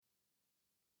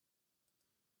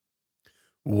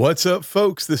What's up,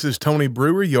 folks? This is Tony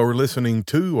Brewer. You're listening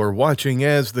to or watching,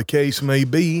 as the case may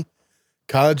be,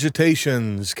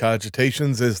 Cogitations.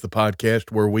 Cogitations is the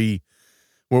podcast where we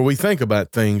think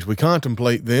about things, we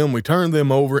contemplate them, we turn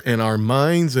them over in our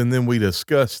minds, and then we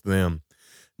discuss them.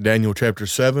 Daniel chapter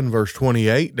 7, verse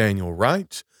 28, Daniel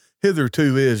writes,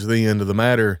 "Hitherto is the end of the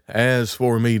matter. As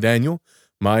for me, Daniel,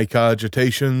 my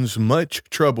cogitations much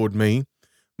troubled me.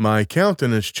 My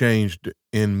countenance changed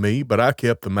in me, but I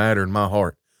kept the matter in my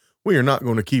heart." We are not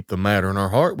going to keep the matter in our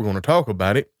heart. We're going to talk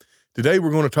about it. Today,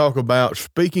 we're going to talk about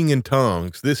speaking in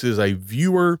tongues. This is a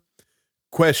viewer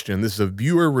question. This is a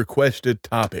viewer requested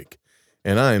topic,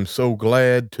 and I am so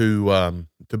glad to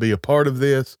be a part of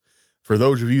this. For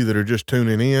those of you that are just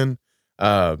tuning in,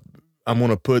 I'm going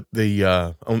to put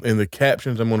in the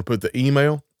captions, I'm going to put the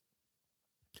email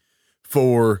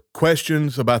for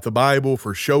questions about the Bible,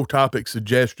 for show topic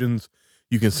suggestions.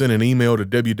 You can send an email to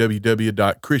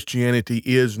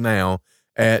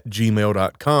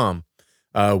www.christianityisnow@gmail.com.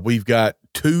 We've got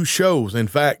 2 shows. In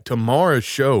fact, tomorrow's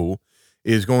show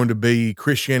is going to be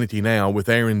Christianity Now with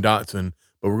Aaron Dotson,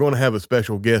 but we're going to have a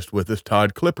special guest with us,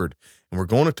 Todd Clippard, and we're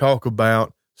going to talk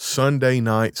about Sunday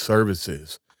night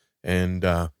services. And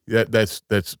that's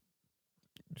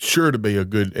sure to be a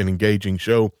good and engaging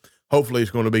show. Hopefully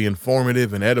it's going to be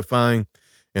informative and edifying,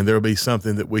 and there'll be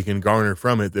something that we can garner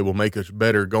from it that will make us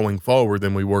better going forward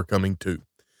than we were coming to.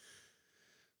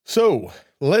 So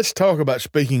let's talk about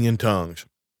speaking in tongues.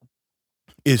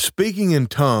 Is speaking in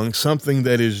tongues something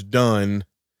that is done?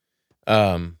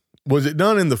 Was it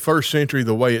done in the first century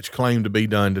the way it's claimed to be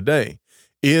done today?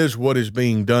 Is what is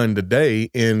being done today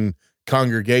in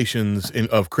congregations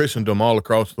of Christendom all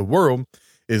across the world,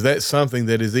 is that something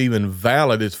that is even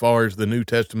valid as far as the New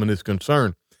Testament is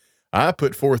concerned? I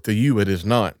put forth to you it is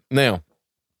not. Now,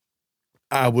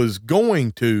 I was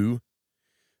going to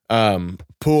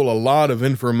pull a lot of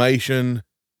information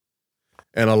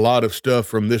and a lot of stuff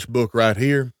from this book right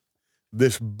here.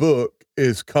 This book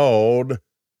is called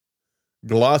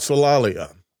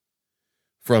Glossolalia,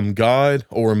 From God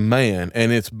or Man,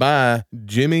 and it's by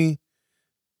Jimmy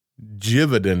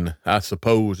Jividan, I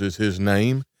suppose is his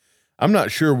name. I'm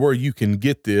not sure where you can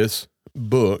get this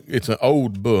book. It's an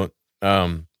old book.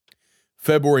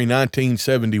 February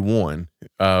 1971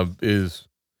 is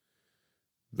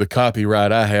the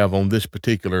copyright I have on this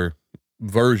particular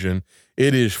version.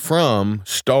 It is from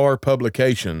Star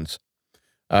Publications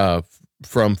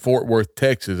from Fort Worth,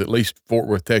 Texas, at least Fort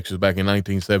Worth, Texas, back in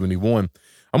 1971.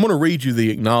 I'm going to read you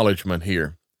the acknowledgement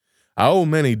here. "I owe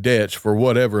many debts for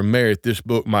whatever merit this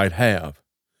book might have.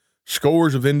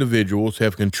 Scores of individuals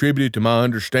have contributed to my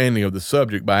understanding of the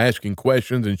subject by asking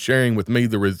questions and sharing with me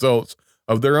the results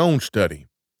of their own study.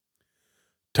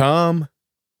 Tom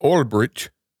Olbrich,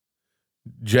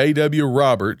 J.W.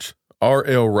 Roberts,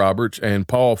 R.L. Roberts, and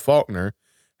Paul Faulkner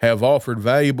have offered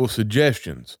valuable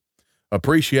suggestions.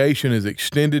 Appreciation is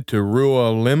extended to Rua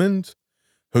Lemons,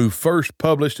 who first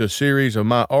published a series of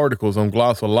my articles on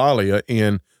glossolalia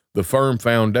in the Firm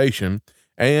Foundation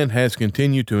and has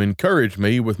continued to encourage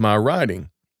me with my writing,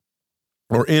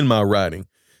 or in my writing.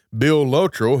 Bill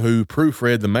Luttrell, who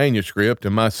proofread the manuscript,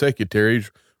 and my secretaries,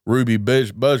 Ruby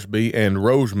Busby and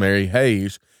Rosemary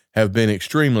Hayes, have been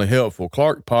extremely helpful.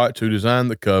 Clark Potts, who designed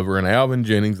the cover, and Alvin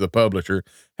Jennings, the publisher,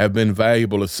 have been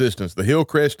valuable assistants. The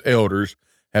Hillcrest elders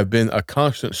have been a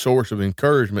constant source of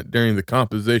encouragement during the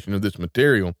composition of this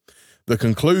material. The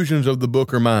conclusions of the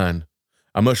book are mine.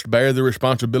 I must bear the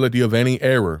responsibility of any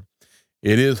error.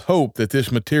 It is hoped that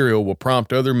this material will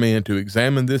prompt other men to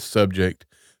examine this subject,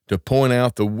 to point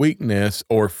out the weakness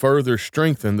or further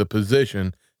strengthen the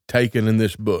position taken in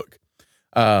this book."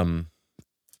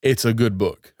 It's a good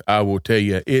book. I will tell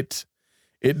you, it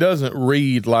doesn't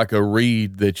read like a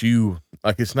read that you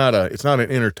like. It's not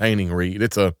an entertaining read.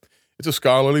 It's a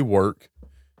scholarly work,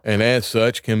 and as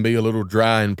such can be a little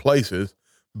dry in places,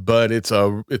 but it's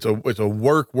a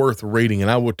work worth reading.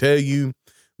 And I will tell you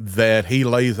that he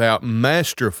lays out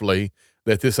masterfully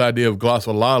that this idea of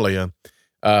glossolalia,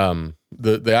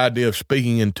 the idea of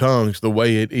speaking in tongues the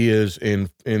way it is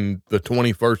in the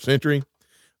 21st century,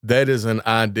 that is an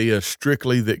idea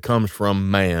strictly that comes from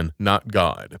man, not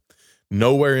God.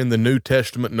 Nowhere in the New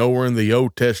Testament, nowhere in the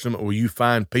Old Testament will you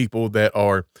find people that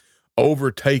are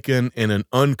overtaken in an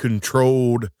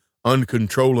uncontrollable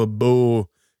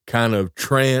kind of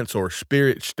trance or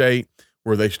spirit state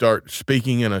where they start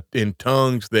speaking in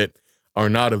tongues that are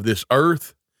not of this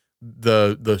earth.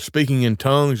 The speaking in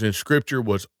tongues in Scripture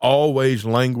was always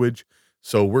language.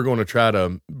 So we're going to try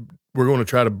to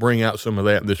bring out some of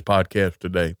that in this podcast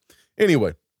today.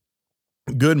 Anyway,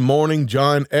 good morning,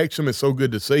 John Exum. It's so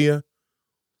good to see you.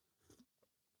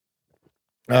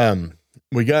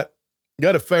 we got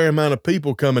a fair amount of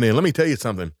people coming in. Let me tell you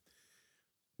something.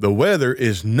 The weather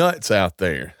is nuts out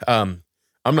there. I'm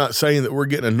not saying that we're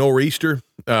getting a nor'easter.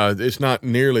 It's not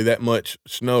nearly that much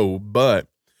snow, but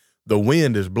the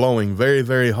wind is blowing very,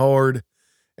 very hard,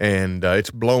 and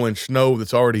it's blowing snow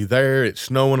that's already there. It's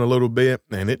snowing a little bit,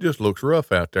 and it just looks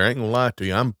rough out there. I ain't gonna lie to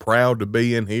you. I'm proud to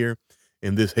be in here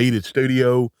in this heated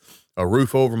studio, a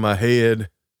roof over my head.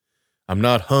 I'm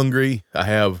not hungry. I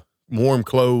have warm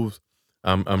clothes.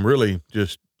 I'm really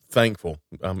just thankful.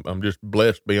 I'm just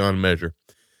blessed beyond measure.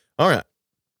 All right.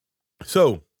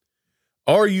 So,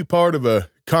 are you part of a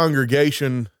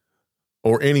congregation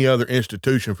or any other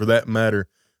institution for that matter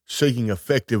seeking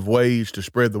effective ways to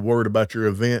spread the word about your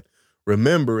event?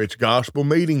 Remember, it's gospel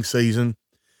meeting season.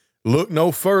 Look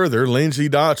no further. Lindsay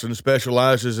Dotson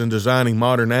specializes in designing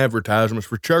modern advertisements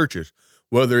for churches.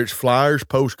 Whether it's flyers,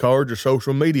 postcards, or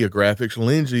social media graphics,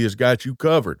 Lindsay has got you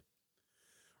covered.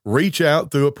 Reach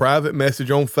out through a private message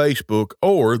on Facebook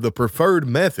or the preferred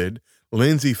method,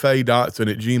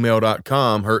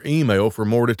 lindsayfaydotson@gmail.com, her email for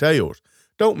more details.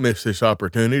 Don't miss this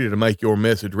opportunity to make your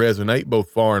message resonate both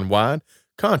far and wide.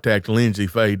 Contact Lindsay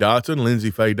Faye Dotson,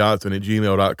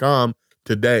 lindsayfaydotson@gmail.com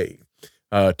today.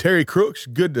 Terry Crooks,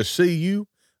 good to see you.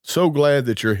 So glad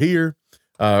that you're here.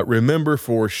 Remember,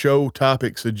 for show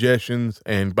topic suggestions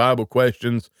and Bible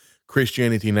questions,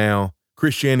 Christianity is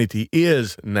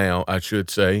now at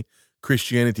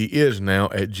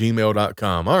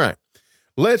gmail.com. All right.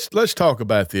 Let's talk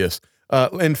about this.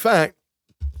 In fact,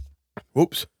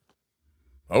 hold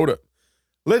up.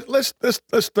 Let's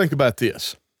think about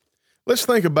this. Let's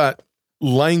think about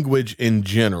language in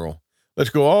general. Let's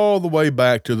go all the way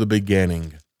back to the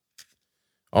beginning.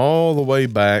 All the way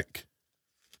back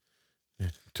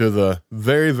to the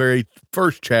very, very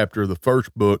first chapter of the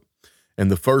first book and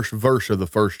the first verse of the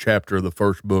first chapter of the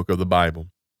first book of the Bible.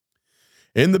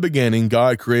 In the beginning,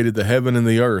 God created the heaven and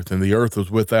the earth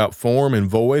was without form and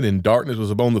void, and darkness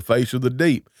was upon the face of the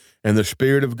deep, and the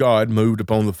Spirit of God moved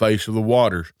upon the face of the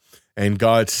waters. And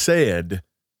God said,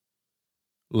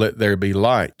 "Let there be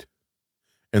light."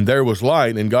 And there was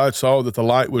light, and God saw that the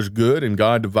light was good, and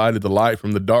God divided the light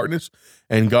from the darkness,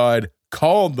 and God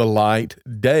called the light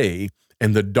day,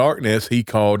 and the darkness he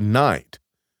called night.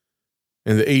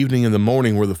 And the evening and the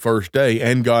morning were the first day.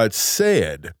 And God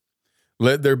said,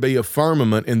 "Let there be a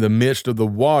firmament in the midst of the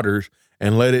waters,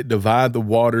 and let it divide the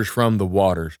waters from the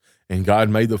waters." And God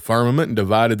made the firmament and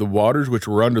divided the waters which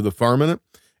were under the firmament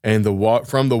and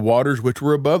from the waters which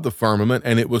were above the firmament.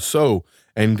 And it was so.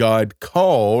 And God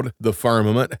called the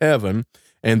firmament heaven,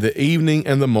 and the evening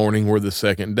and the morning were the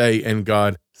second day. And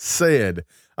God said,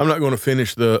 I'm not going to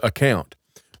finish the account.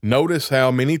 Notice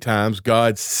how many times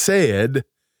God said,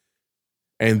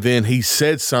 and then he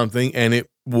said something, and it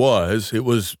was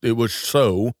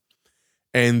so.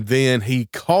 And then he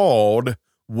called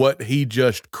what he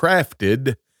just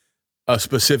crafted a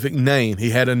specific name. He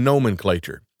had a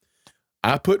nomenclature.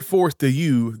 I put forth to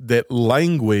you that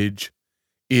language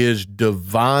is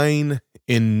divine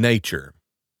in nature.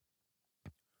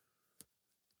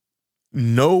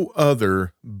 No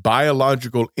other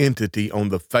biological entity on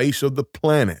the face of the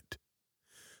planet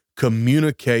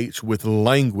communicates with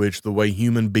language the way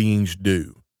human beings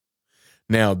do.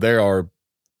 Now, there are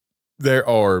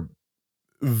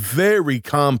very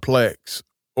complex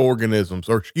organisms,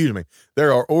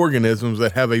 there are organisms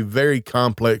that have a very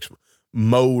complex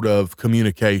mode of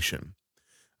communication.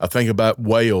 I think about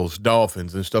whales,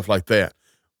 dolphins, and stuff like that.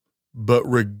 But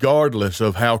regardless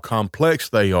of how complex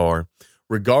they are,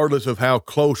 regardless of how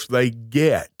close they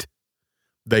get,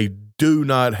 they do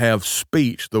not have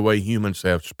speech the way humans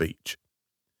have speech.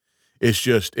 It's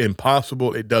just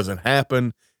impossible. It doesn't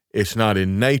happen. It's not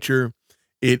in nature.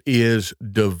 It is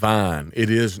divine.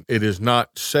 It is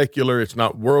not secular. It's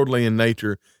not worldly in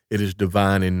nature. It is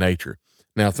divine in nature.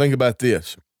 Now think about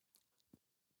this.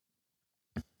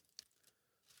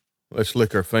 Let's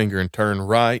lick our finger and turn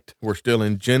right. We're still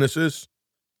in Genesis.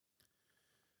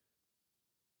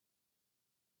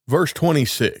 Verse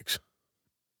 26.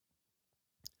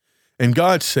 And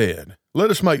God said, "Let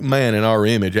us make man in our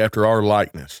image after our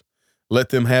likeness. Let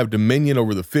them have dominion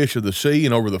over the fish of the sea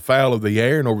and over the fowl of the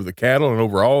air and over the cattle and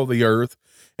over all the earth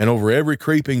and over every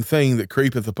creeping thing that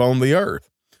creepeth upon the earth."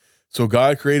 So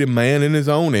God created man in his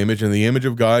own image. In the image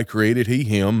of God created he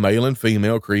him, male and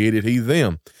female created he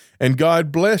them. And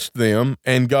God blessed them,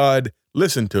 and God,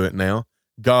 listen to it now,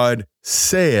 God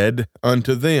said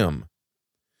unto them,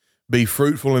 "Be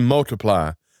fruitful and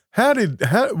multiply."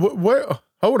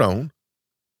 Hold on.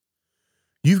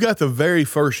 You've got the very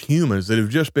first humans that have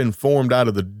just been formed out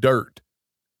of the dirt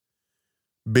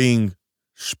being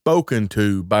spoken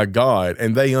to by God,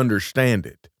 and they understand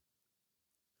it.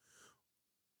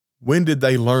 When did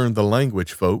they learn the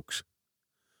language, folks?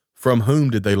 From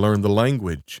whom did they learn the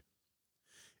language?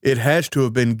 It has to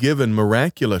have been given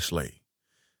miraculously.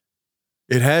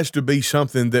 It has to be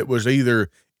something that was either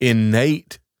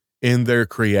innate in their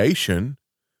creation,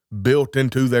 built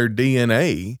into their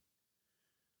DNA,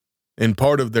 and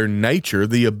part of their nature.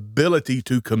 The ability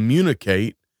to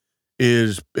communicate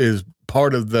is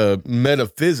part of the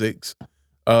metaphysics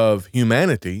of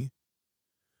humanity.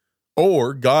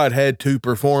 Or God had to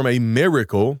perform a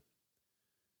miracle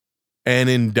and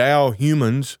endow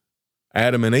humans,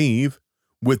 Adam and Eve,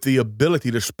 with the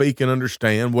ability to speak and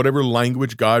understand whatever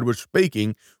language God was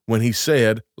speaking when he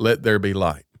said, "Let there be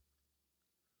light."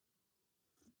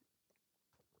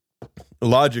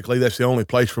 Logically, that's the only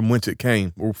place from whence it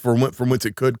came, or from whence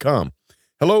it could come.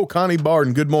 Hello, Connie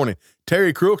Barden. Good morning.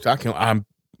 Terry Crooks, I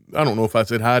don't know if I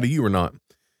said hi to you or not.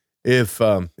 If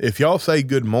y'all say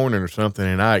good morning or something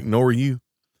and I ignore you,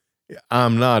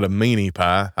 I'm not a meanie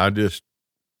pie. I just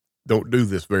don't do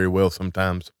this very well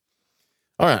sometimes.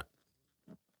 All right.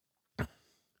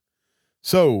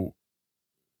 So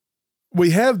we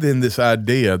have then this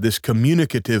idea, this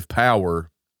communicative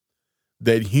power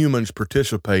that humans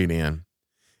participate in.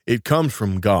 It comes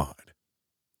from God.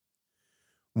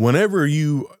 Whenever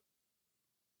you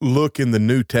look in the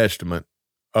New Testament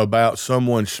about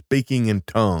someone speaking in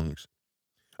tongues,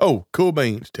 oh, cool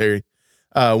beans, Terry.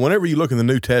 Whenever you look in the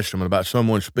New Testament about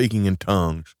someone speaking in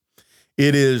tongues,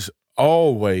 it is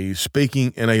always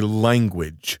speaking in a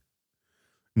language,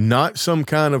 not some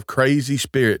kind of crazy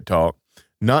spirit talk,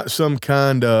 not some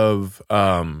kind of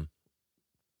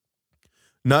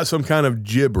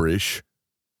gibberish.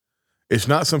 It's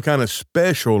not some kind of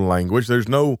special language. There's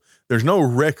no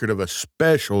record of a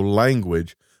special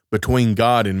language between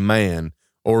God and man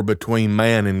or between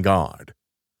man and God.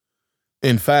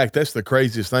 In fact, that's the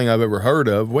craziest thing I've ever heard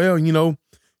of. Well,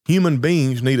 human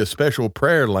beings need a special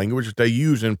prayer language that they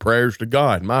use in prayers to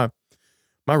God. My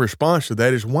response to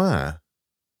that is why?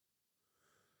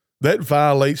 That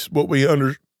violates what we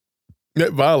understand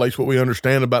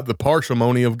about the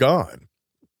parsimony of God.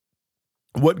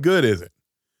 What good is it?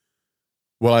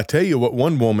 Well, I tell you what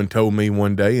one woman told me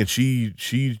one day, and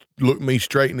she looked me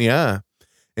straight in the eye,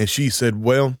 and she said,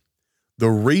 well, the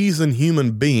reason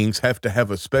human beings have to have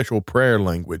a special prayer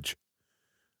language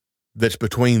that's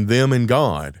between them and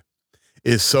God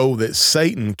is so that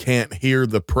Satan can't hear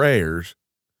the prayers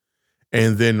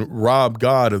and then rob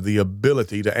God of the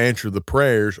ability to answer the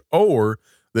prayers, or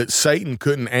that Satan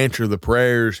couldn't answer the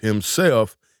prayers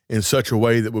himself in such a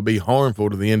way that would be harmful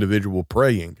to the individual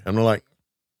praying. I'm like,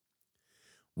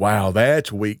 wow,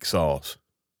 that's weak sauce.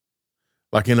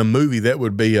 Like in a movie, that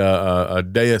would be a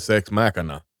Deus Ex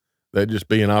Machina. That'd just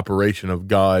be an operation of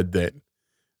God that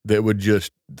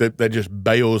just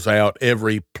bails out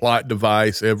every plot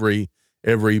device, every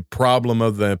problem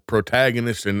of the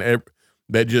protagonist, and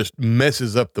that just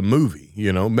messes up the movie,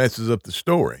 messes up the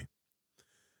story.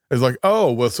 It's like,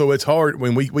 oh, well, so it's hard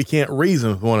when we can't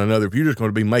reason with one another if you're just going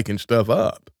to be making stuff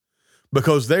up.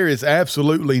 Because there is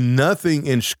absolutely nothing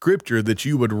in Scripture that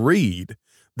you would read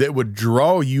that would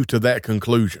draw you to that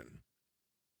conclusion.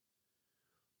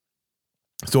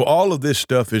 So all of this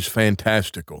stuff is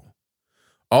fantastical.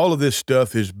 All of this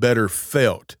stuff is better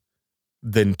felt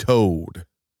than told.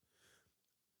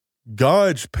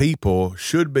 God's people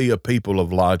should be a people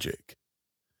of logic.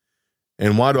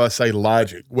 And why do I say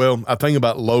logic? Well, I think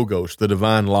about logos, the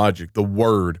divine logic, the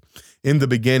word. In the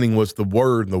beginning was the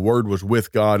Word, and the Word was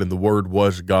with God, and the Word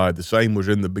was God. The same was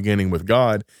in the beginning with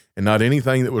God, and not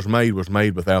anything that was made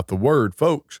without the Word.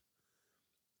 Folks,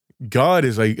 God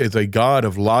is a God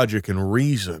of logic and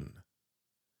reason.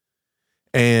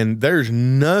 And there's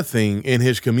nothing in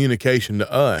his communication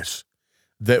to us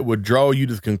that would draw you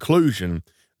to the conclusion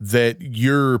that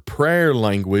your prayer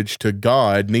language to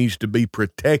God needs to be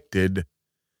protected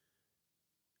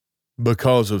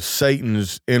because of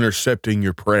Satan's intercepting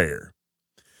your prayer.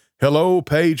 Hello,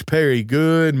 Paige Perry.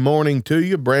 Good morning to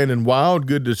you. Brandon Wild,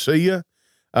 good to see you.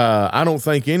 I don't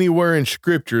think anywhere in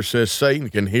Scripture says Satan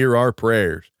can hear our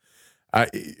prayers.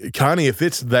 Connie, if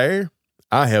it's there,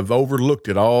 I have overlooked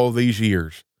it all these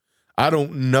years. I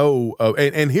don't know.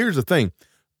 And here's the thing.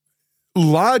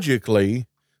 Logically,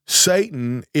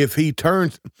 Satan, if he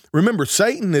turns, remember,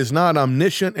 Satan is not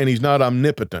omniscient and he's not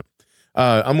omnipotent.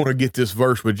 I'm going to get this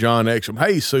verse with John Exum.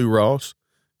 Hey, Sue Ross,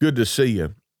 good to see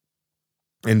you.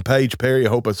 And Paige Perry, I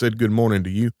hope I said good morning to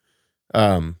you.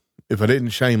 If I didn't,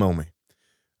 shame on me.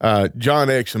 John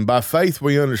Exum, by faith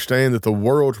we understand that the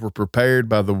worlds were prepared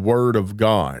by the word of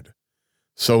God,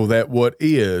 so that what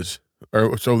is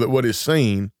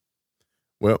seen,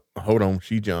 well, hold on,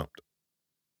 she jumped.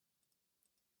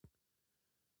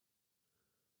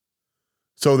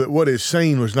 so that what is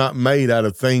seen was not made out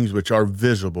of things which are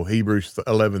visible, Hebrews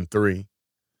 11:3.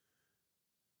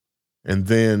 And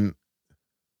then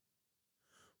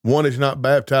one is not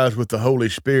baptized with the Holy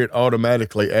Spirit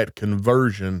automatically at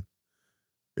conversion.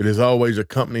 It is always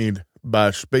accompanied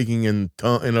by speaking in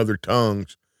other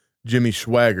tongues. Jimmy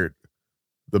Swaggart,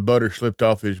 the butter slipped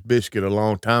off his biscuit a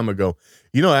long time ago.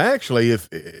 You know, actually, if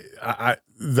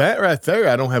that right there,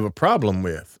 I don't have a problem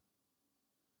with.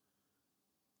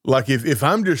 Like if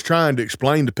I'm just trying to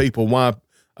explain to people why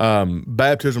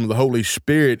baptism of the Holy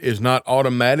Spirit is not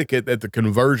automatic at the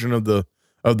conversion of the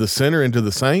sinner into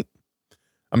the saint,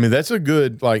 I mean, that's a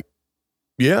good,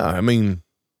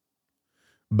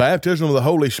 baptism of the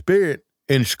Holy Spirit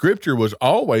in Scripture was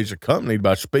always accompanied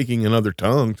by speaking in other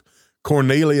tongues.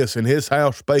 Cornelius and his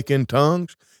house spake in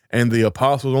tongues, and the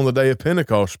apostles on the day of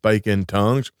Pentecost spake in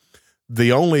tongues.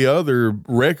 The only other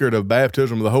record of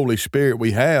baptism of the Holy Spirit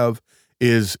we have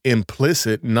is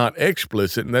implicit, not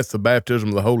explicit, and that's the baptism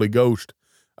of the Holy Ghost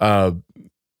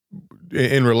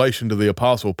in relation to the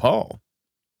Apostle Paul.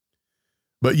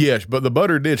 But yes, the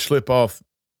butter did slip off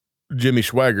Jimmy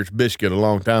Swaggart's biscuit a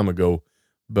long time ago,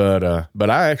 but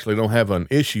I actually don't have an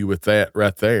issue with that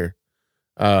right there.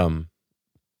 Here's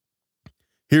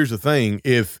the thing: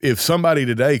 if somebody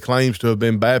today claims to have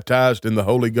been baptized in the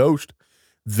Holy Ghost,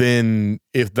 then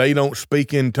if they don't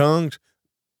speak in tongues,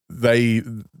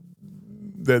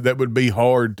 that would be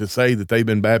hard to say that they've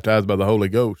been baptized by the Holy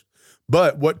Ghost.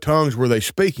 But what tongues were they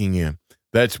speaking in?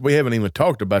 We haven't even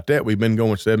talked about that. We've been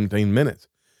going 17 minutes.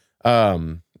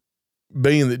 Being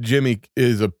that Jimmy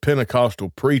is a Pentecostal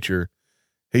preacher,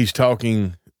 he's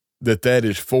talking that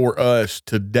is for us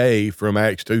today from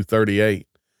Acts 2:38.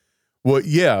 Well,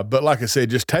 yeah, but like I said,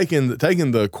 just taking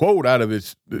the quote out of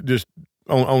its just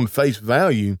on face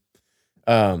value.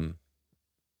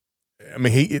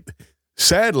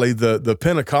 Sadly, the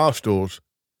Pentecostals,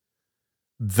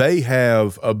 they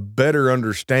have a better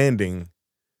understanding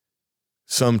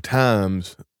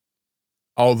sometimes,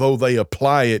 although they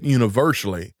apply it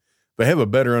universally, they have a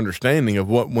better understanding of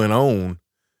what went on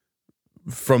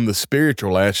from the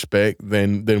spiritual aspect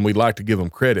than we'd like to give them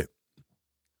credit.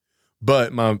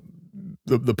 But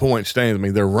the point stands. I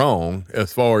mean, they're wrong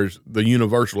as far as the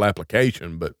universal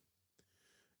application, but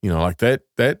like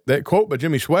that quote by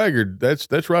Jimmy Swaggart,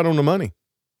 that's right on the money.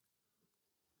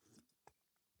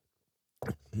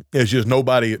 It's just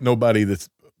nobody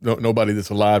that's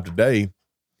alive today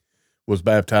was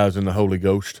baptized in the Holy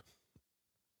Ghost.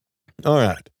 All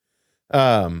right.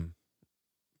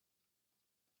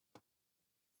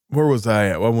 Where was I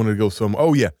at? I wanted to go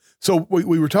oh yeah. So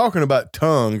we were talking about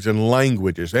tongues and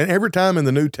languages, and every time in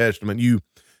the New Testament you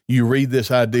read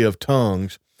this idea of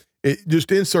tongues, it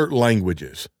just insert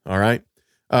languages. All right.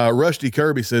 Rusty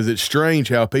Kirby says it's strange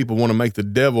how people want to make the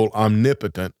devil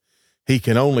omnipotent. He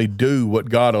can only do what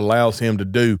God allows him to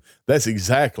do. That's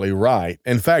exactly right.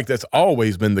 In fact, that's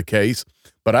always been the case,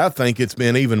 but I think it's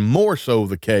been even more so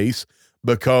the case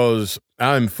because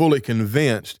I'm fully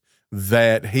convinced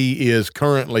that he is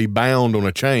currently bound on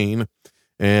a chain,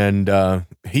 and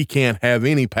he can't have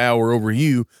any power over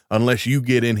you unless you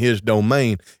get in his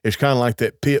domain. It's kind of like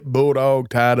that pit bulldog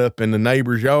tied up in the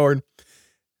neighbor's yard.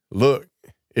 Look,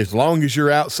 as long as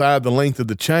you're outside the length of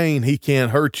the chain, he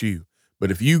can't hurt you.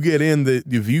 But if you get in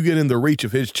the reach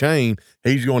of his chain,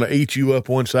 he's going to eat you up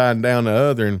one side and down the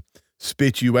other and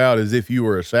spit you out as if you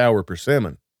were a sour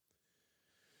persimmon.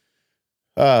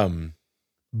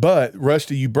 But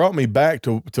Rusty, you brought me back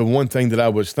to one thing that I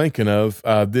was thinking of.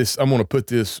 I'm going to put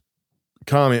this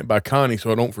comment by Connie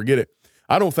so I don't forget it.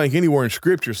 I don't think anywhere in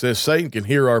Scripture says Satan can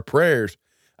hear our prayers.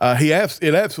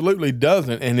 It absolutely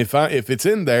doesn't. And if it's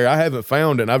in there, I haven't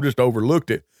found it, and I've just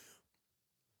overlooked it.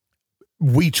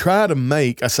 We try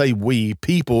to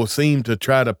people seem to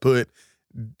try to put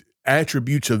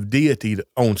attributes of deity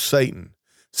on Satan.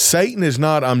 Satan is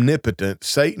not omnipotent.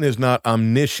 Satan is not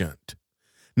omniscient.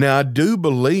 Now, I do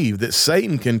believe that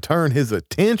Satan can turn his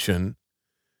attention.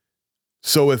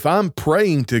 So if I'm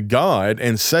praying to God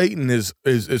and Satan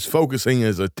is focusing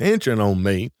his attention on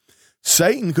me,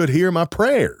 Satan could hear my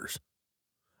prayers.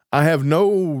 I have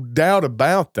no doubt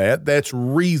about that. That's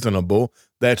reasonable.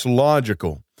 That's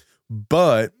logical.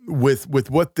 But with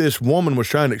what this woman was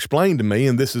trying to explain to me,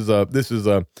 and this is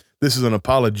an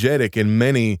apologetic in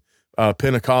many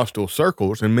Pentecostal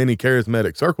circles and many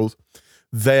charismatic circles,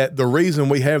 that the reason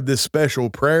we have this special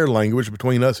prayer language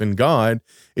between us and God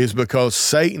is because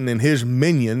Satan and his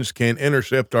minions can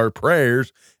intercept our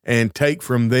prayers and take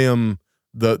from them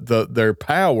their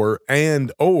power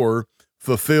and or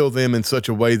fulfill them in such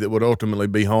a way that would ultimately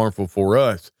be harmful for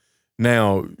us.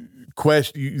 Now,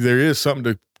 there is something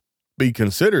to be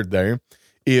considered there.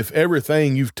 if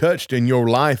everything you've touched in your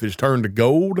life is turned to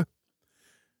gold,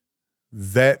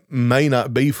 that may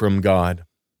not be from God.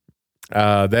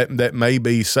 That may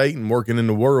be Satan working in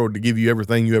the world to give you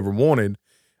everything you ever wanted,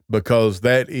 because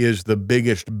that is the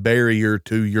biggest barrier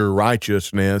to your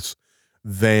righteousness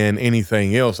than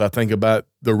anything else. I think about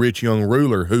the rich young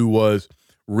ruler who was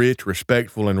rich,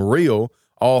 respectful, and real,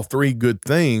 all three good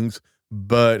things,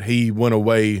 but he went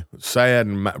away sad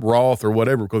and wroth or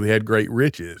whatever because he had great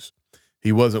riches.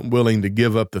 He wasn't willing to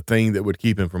give up the thing that would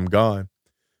keep him from God.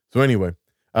 So anyway,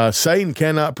 Satan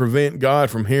cannot prevent God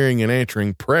from hearing and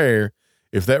answering prayer.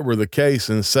 If that were the case,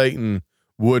 then Satan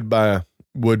would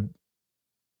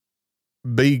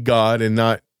be God and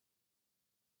not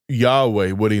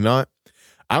Yahweh, would he not?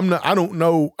 I don't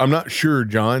know. I'm not sure,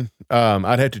 John.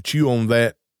 I'd have to chew on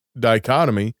that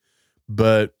dichotomy,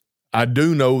 but I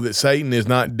do know that Satan is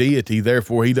not deity.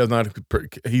 Therefore, he does not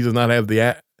have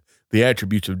the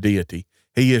attributes of deity.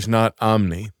 He is not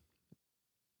omni.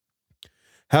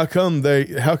 How come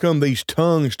these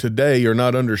tongues today are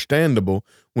not understandable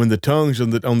when the tongues on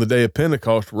the day of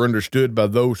Pentecost were understood by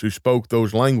those who spoke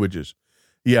those languages?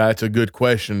 Yeah, it's a good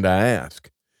question to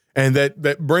ask. And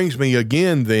that brings me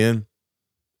again then,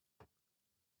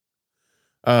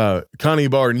 Connie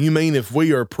Barton, you mean if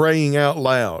we are praying out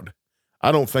loud,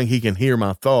 I don't think he can hear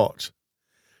my thoughts.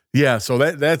 Yeah, so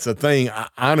that's a thing.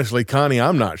 Honestly, Connie,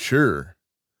 I'm not sure.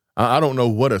 I don't know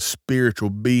what a spiritual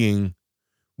being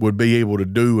would be able to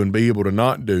do and be able to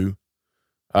not do.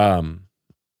 I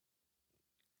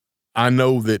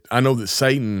know that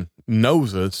Satan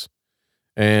knows us,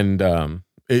 and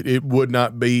it would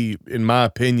not be, in my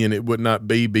opinion, it would not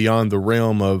be beyond the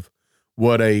realm of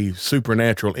what a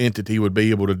supernatural entity would be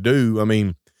able to do. I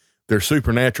mean, they're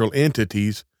supernatural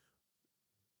entities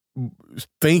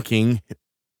thinking.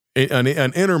 An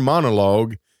inner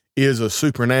monologue is a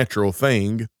supernatural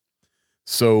thing.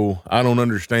 So I don't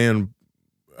understand.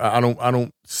 I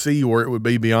don't see where it would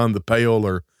be beyond the pale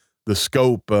or the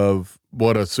scope of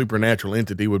what a supernatural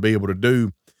entity would be able to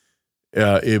do.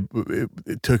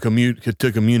 To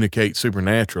communicate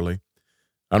supernaturally.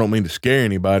 I don't mean to scare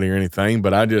anybody or anything,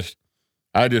 but I just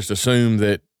assume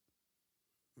that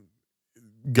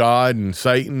God and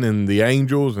Satan and the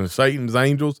angels and Satan's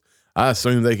angels, I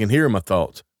assume they can hear my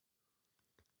thoughts.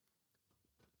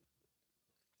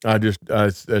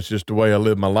 That's just the way I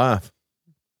live my life.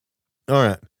 All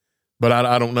right. But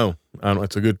I don't know.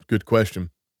 It's a good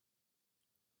question.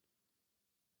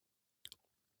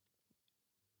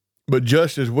 But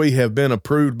just as we have been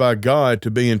approved by God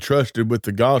to be entrusted with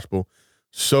the gospel,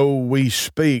 so we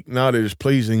speak not as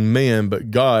pleasing men,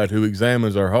 but God who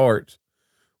examines our hearts.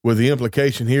 Will the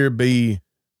implication here be,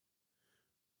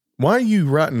 why are you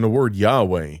writing the word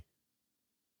Yahweh?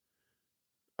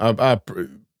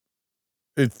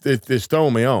 It's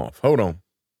throwing me off. Hold on.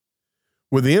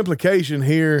 With the implication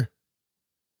here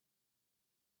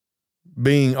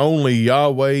being only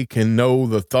Yahweh can know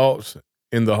the thoughts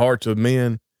in the hearts of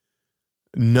men?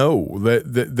 No,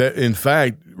 that in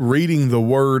fact, reading the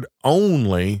word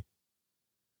only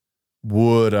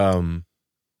would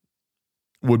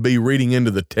be reading into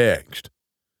the text.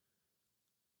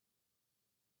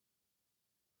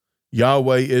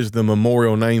 Yahweh is the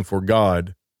memorial name for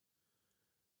God.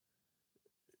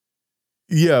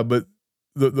 Yeah, but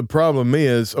the problem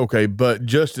is, okay, but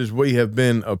just as we have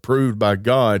been approved by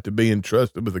God to be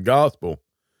entrusted with the gospel,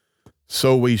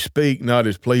 so we speak not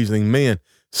as pleasing men.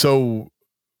 So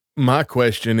my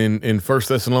question in 1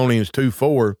 Thessalonians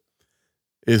 2:4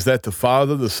 is that the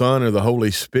Father, the Son, or the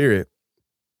Holy Spirit?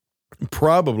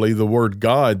 Probably the word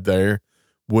God there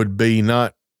would be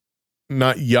not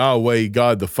Yahweh,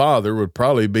 God the Father, would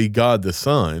probably be God the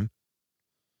Son.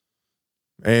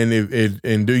 And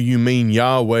and do you mean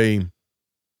Yahweh?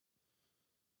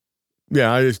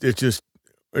 Yeah, it's just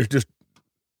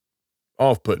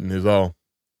off-putting is all.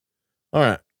 All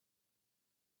right.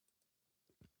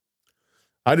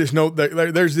 I just know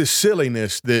that there's this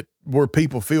silliness that where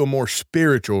people feel more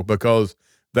spiritual because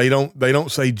they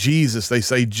don't say Jesus, they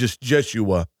say just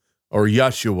Jeshua or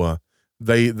Yahshua.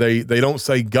 They don't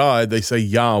say God, they say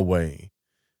Yahweh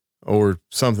or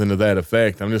something to that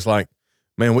effect. I'm just like,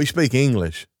 man, we speak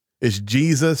English. It's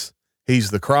Jesus, he's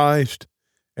the Christ,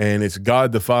 and it's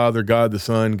God the Father, God the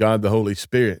Son, God the Holy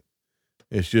Spirit.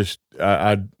 It's just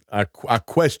I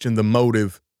question the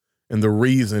motive and the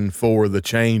reason for the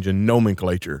change in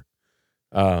nomenclature.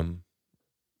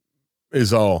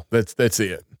 Is all. That's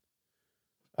it.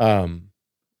 And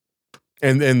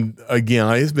again,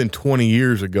 it's been 20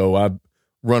 years ago. I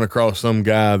run across some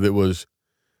guy that was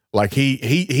like he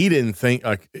didn't think,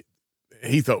 like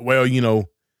he thought, well,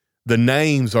 the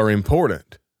names are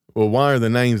important. Well, why are the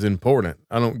names important?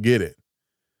 I don't get it.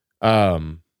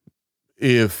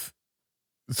 If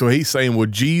so, he's saying, well,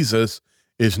 Jesus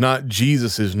is not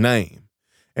Jesus's name.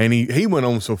 And he went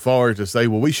on so far as to say,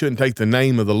 well, we shouldn't take the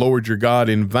name of the Lord your God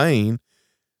in vain.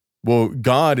 Well,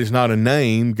 God is not a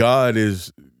name. God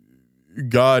is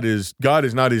not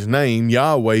his name.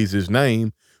 Yahweh is his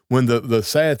name. When the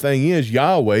sad thing is,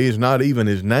 Yahweh is not even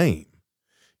his name.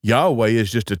 Yahweh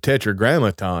is just a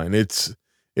tetragrammaton. It's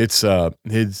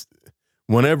his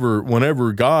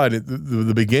whenever God at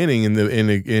the beginning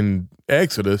in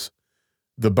Exodus,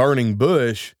 the burning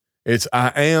bush, it's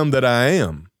I am that I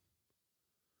am.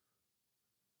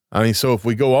 I mean, so if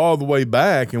we go all the way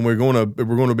back and we're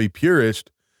going to be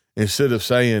purist, instead of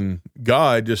saying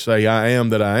God, just say I am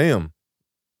that I am.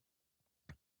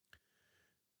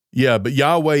 Yeah, but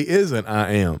Yahweh isn't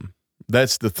I am.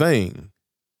 That's the thing.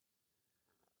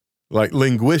 Like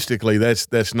linguistically,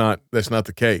 that's not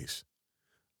the case.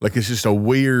 Like it's just a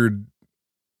weird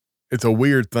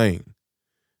thing.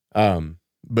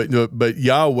 But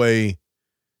Yahweh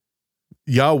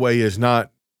is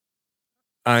not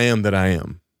I am that I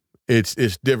am. It's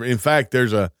different. In fact,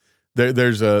 there's an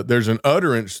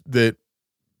utterance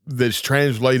that's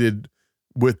translated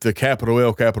with the capital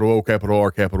L, capital O, capital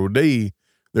R, capital D.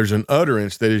 There's an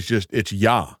utterance that is just, it's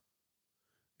Yah,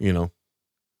 you know.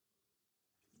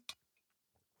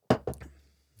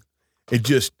 It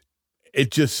just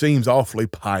seems awfully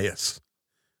pious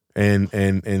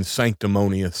and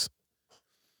sanctimonious.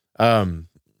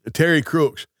 Terry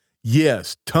Crooks,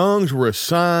 yes, tongues were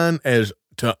assigned as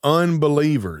to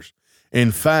unbelievers.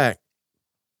 In fact,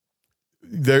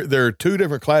 there are two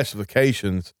different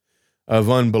classifications of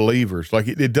unbelievers. Like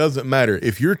it doesn't matter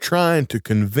if you're trying to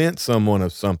convince someone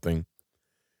of something.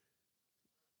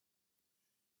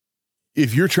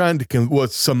 If you're trying to,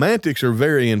 semantics are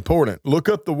very important. Look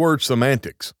up the word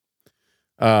semantics.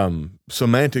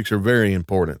 Semantics are very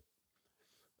important.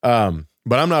 But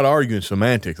I'm not arguing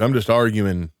semantics. I'm just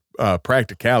arguing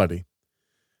practicality.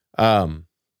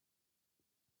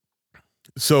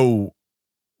 So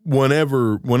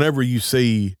whenever you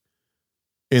see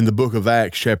in the book of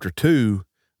Acts chapter 2,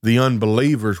 the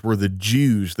unbelievers were the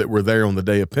Jews that were there on the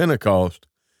day of Pentecost,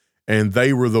 and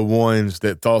they were the ones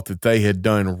that thought that they had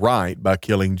done right by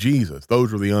killing Jesus.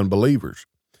 Those were the unbelievers.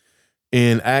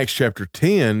 In Acts chapter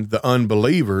 10, the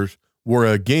unbelievers were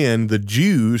again the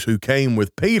Jews who came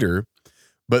with Peter,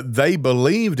 but they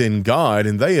believed in God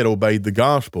and they had obeyed the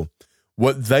gospel.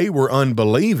 What they were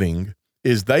unbelieving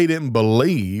is they didn't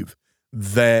believe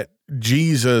that they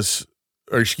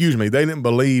didn't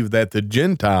believe that the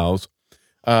Gentiles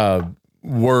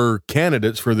were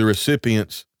candidates for the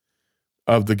recipients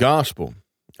of the gospel.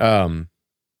 Let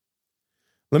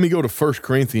me go to 1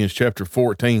 Corinthians chapter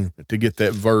 14 to get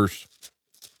that verse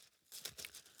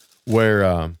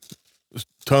where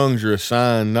tongues are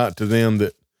assigned not to them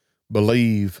that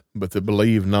believe, but that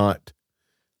believe not.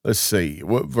 Let's see.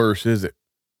 What verse is it?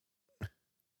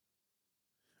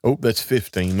 Oh, that's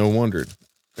 15. No wonder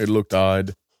it looked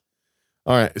odd.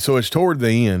 All right. So it's toward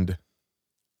the end.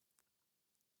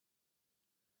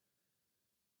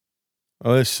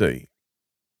 Let's see.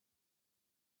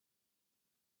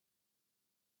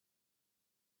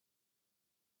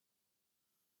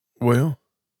 Well,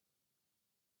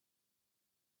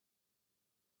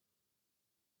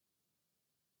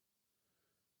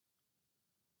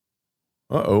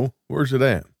 where's it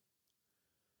at?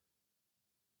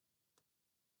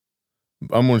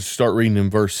 I'm going to start reading in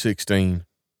verse 16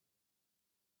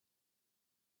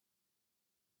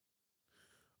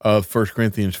 of 1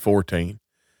 Corinthians 14.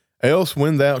 Else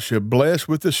when thou shalt bless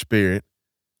with the Spirit,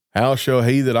 how shall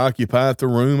he that occupieth the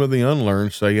room of the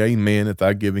unlearned say amen at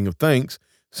thy giving of thanks,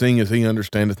 seeing as he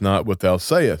understandeth not what thou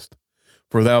sayest?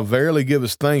 For thou verily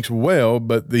givest thanks well,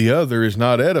 but the other is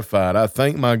not edified. I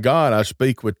thank my God I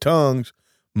speak with tongues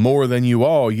more than you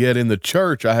all, yet in the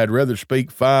church I had rather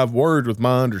speak 5 words with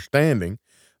my understanding,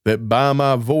 that by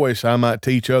my voice I might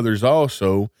teach others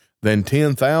also, than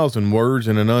 10,000 words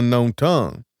in an unknown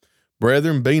tongue.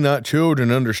 Brethren, be not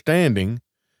children understanding,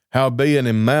 howbeit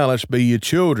in malice be ye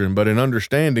children, but in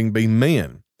understanding be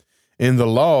men. In the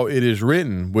law it is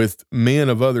written, with men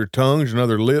of other tongues and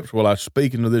other lips will I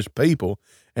speak unto this people,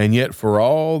 and yet for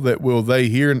all that will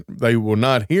they will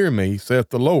not hear me,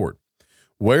 saith the Lord.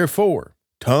 Wherefore,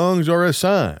 tongues are a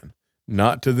sign,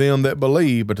 not to them that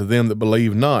believe, but to them that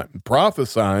believe not.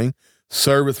 Prophesying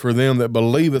serveth for them that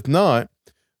believeth not,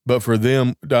 but for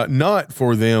them, not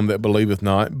for them that believeth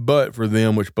not, but for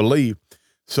them which believe.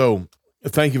 So,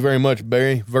 thank you very much,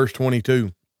 Barry. Verse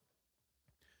 22.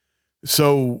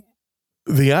 So,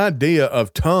 the idea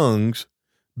of tongues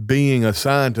being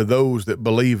assigned to those that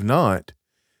believe not,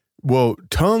 Well,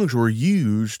 tongues were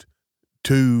used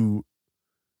as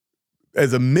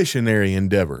a missionary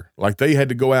endeavor. Like they had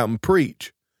to go out and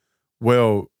preach.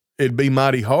 Well, it'd be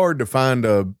mighty hard to find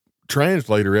a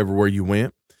translator everywhere you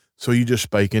went. So you just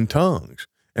spake in tongues.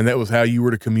 And that was how you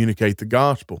were to communicate the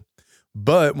gospel.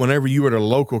 But whenever you were at a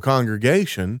local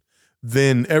congregation,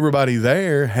 then everybody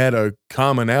there had a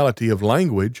commonality of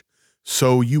language.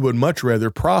 So you would much rather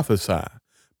prophesy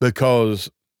because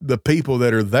the people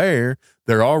that are there,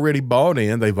 they're already bought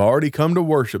in. They've already come to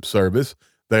worship service.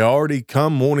 They already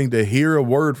come wanting to hear a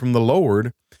word from the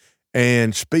Lord,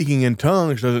 and speaking in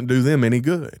tongues doesn't do them any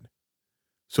good.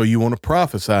 So you want to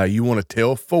prophesy. You want to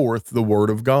tell forth the word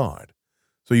of God.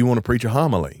 So you want to preach a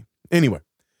homily. Anyway,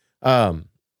 now,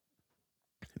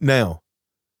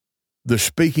 the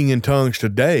speaking in tongues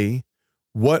today,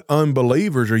 what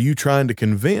unbelievers are you trying to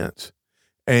convince?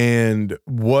 And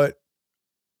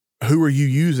who are you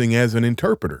using as an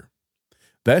interpreter?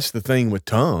 That's the thing with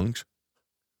tongues.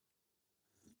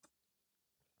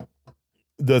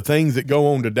 The things that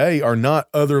go on today are not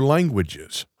other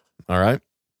languages. All right.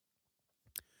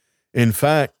 In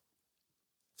fact,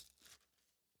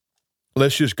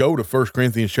 let's just go to 1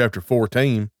 Corinthians chapter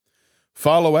 14.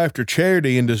 Follow after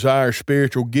charity and desire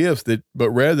spiritual gifts, but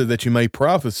rather that you may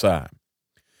prophesy.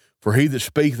 For he that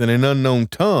speaketh in an unknown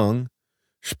tongue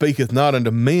speaketh not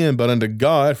unto men, but unto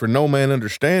God, for no man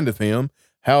understandeth him.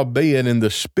 Howbeit in the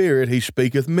spirit he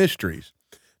speaketh mysteries.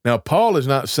 Now, Paul is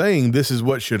not saying this is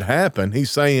what should happen.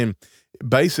 He's saying,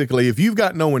 basically, if you've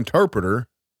got no interpreter,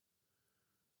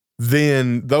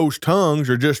 then those tongues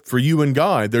are just for you and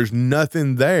God. There's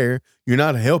nothing there. You're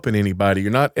not helping anybody.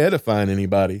 You're not edifying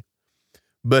anybody.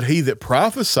 But he that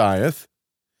prophesieth,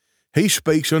 he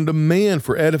speaks unto men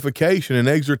for edification and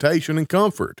exhortation and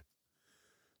comfort.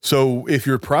 So if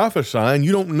you're prophesying,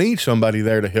 you don't need somebody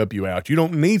there to help you out. You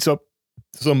don't need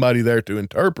somebody there to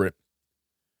interpret.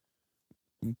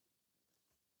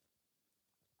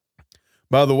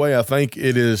 By the way, I think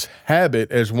it is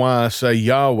habit as why I say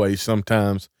Yahweh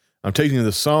sometimes. I'm teaching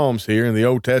the Psalms here, and the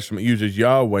Old Testament uses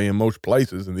Yahweh in most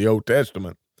places in the Old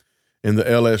Testament. In the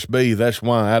LSB, that's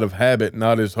why, out of habit,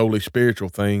 not as holy spiritual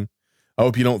thing. I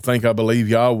hope you don't think I believe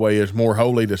Yahweh is more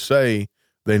holy to say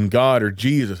than God or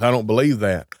Jesus. I don't believe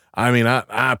that. I mean,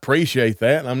 I appreciate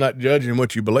that, and I'm not judging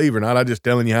what you believe or not. I'm just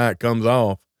telling you how it comes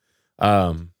off.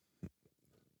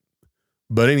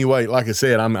 But anyway, like I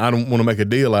said, I don't want to make a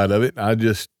deal out of it.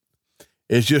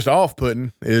 It's just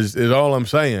off-putting is all I'm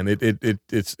saying.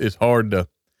 It's hard to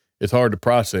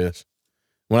process.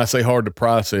 When I say hard to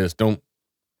process, don't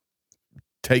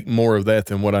take more of that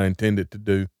than what I intended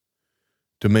to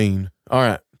mean. All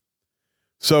right.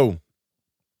 So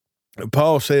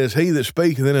Paul says, he that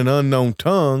speaketh in an unknown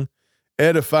tongue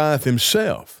edifieth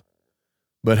himself,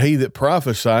 but he that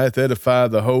prophesieth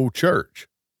edifieth the whole church.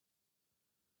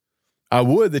 I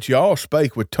would that you all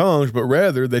spake with tongues, but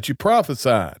rather that you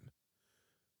prophesied.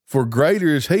 For greater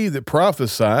is he that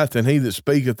prophesieth than he that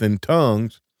speaketh in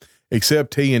tongues,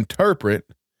 except he interpret,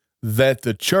 that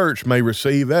the church may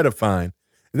receive edifying.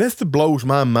 And that's what blows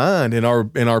my mind in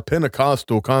our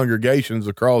Pentecostal congregations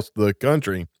across the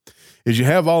country, is you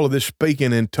have all of this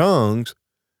speaking in tongues,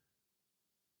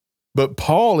 but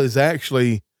Paul is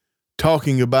actually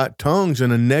talking about tongues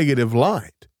in a negative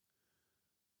light.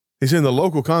 He's in the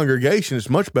local congregation. It's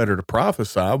much better to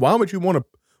prophesy. Why would you want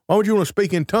to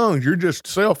speak in tongues? You're just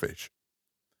selfish.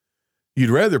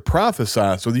 You'd rather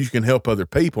prophesy so that you can help other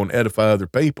people and edify other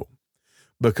people.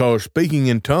 Because speaking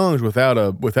in tongues without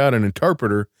an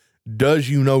interpreter does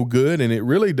you no good, and it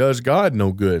really does God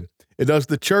no good. It does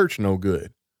the church no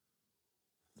good.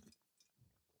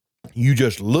 You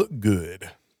just look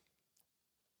good.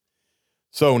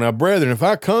 So now, brethren, if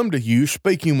I come to you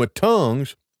speaking with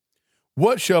tongues,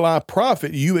 what shall I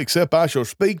profit you except I shall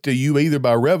speak to you either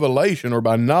by revelation or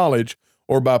by knowledge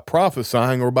or by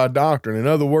prophesying or by doctrine? In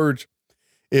other words,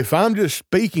 if I'm just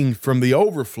speaking from the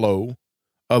overflow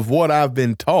of what I've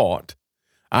been taught,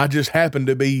 I just happen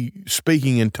to be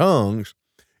speaking in tongues,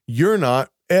 you're not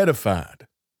edified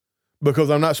because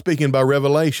I'm not speaking by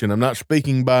revelation. I'm not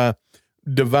speaking by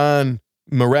divine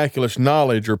miraculous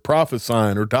knowledge or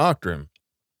prophesying or doctrine.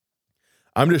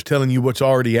 I'm just telling you what's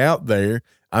already out there.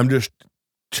 I'm just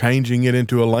changing it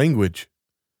into a language.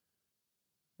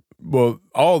 Well,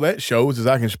 all that shows is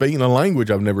I can speak in a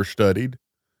language I've never studied,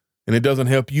 and it doesn't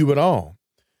help you at all.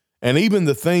 And even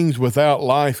the things without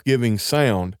life-giving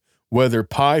sound, whether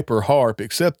pipe or harp,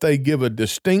 except they give a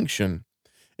distinction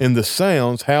in the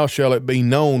sounds, how shall it be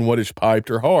known what is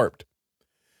piped or harped?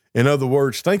 In other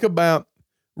words, think about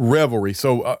revelry.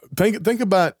 So think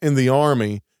about in the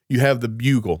army, you have the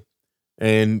bugle.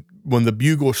 And when the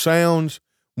bugle sounds,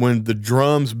 when the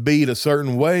drums beat a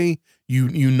certain way,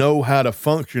 you know how to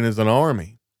function as an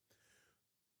army.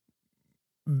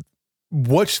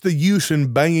 What's the use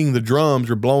in banging the drums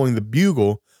or blowing the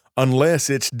bugle unless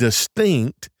it's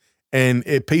distinct and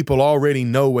people already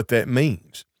know what that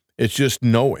means? It's just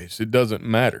noise. It doesn't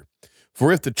matter.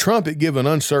 For if the trumpet give an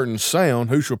uncertain sound,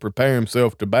 who shall prepare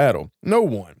himself to battle? No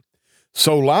one.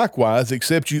 So likewise,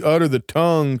 except you utter by the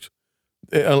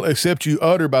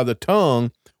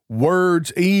tongue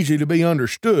words easy to be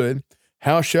understood,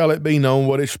 how shall it be known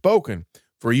what is spoken?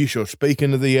 For you shall speak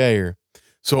into the air.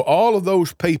 So all of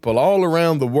those people all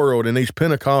around the world in these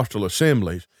Pentecostal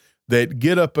assemblies that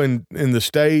get up in the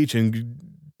stage and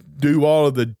do all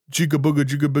of the jigga booga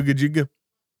jigga booga jigga,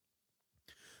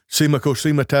 simako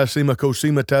simata simako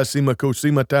simata simako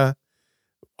simata,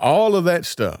 all of that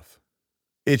stuff,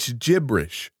 it's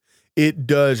gibberish. It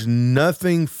does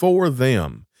nothing for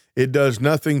them. It does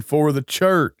nothing for the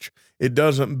church. It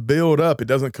doesn't build up. It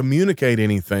doesn't communicate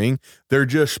anything. They're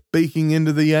just speaking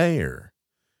into the air.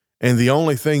 And the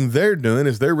only thing they're doing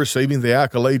is they're receiving the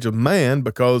accolades of man,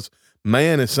 because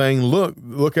man is saying,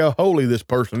 look how holy this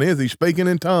person is. He's speaking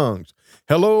in tongues.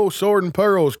 Hello, Sword and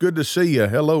Pearls. Good to see you.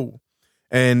 Hello.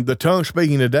 And the tongue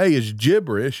speaking today is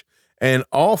gibberish and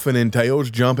often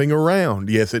entails jumping around.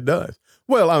 Yes, it does.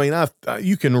 Well, I mean,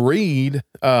 you can read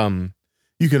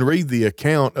the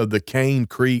account of the Cane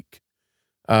Creek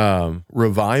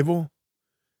revival,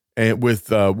 and with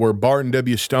where Barton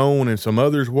W. Stone and some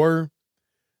others were.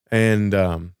 And,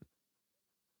 do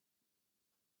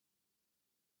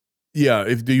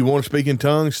you want to speak in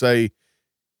tongues? Say,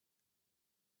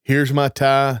 here's my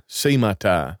tie, see my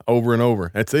tie, over and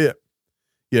over. That's it.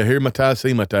 Yeah. Hear my tie,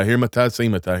 see my tie, hear my tie, see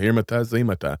my tie, hear my tie, see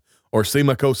my tie, or see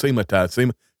my coat, see my tie,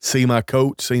 see my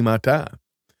coat, see my tie.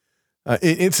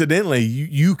 Incidentally,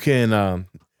 you can,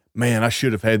 man, I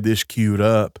should have had this queued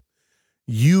up.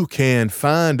 You can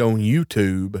find on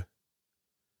YouTube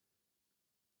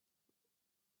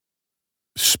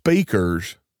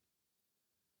speakers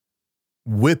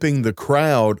whipping the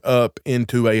crowd up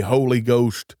into a Holy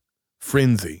Ghost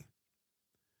frenzy.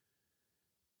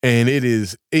 And it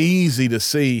is easy to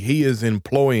see he is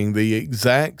employing the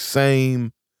exact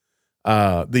same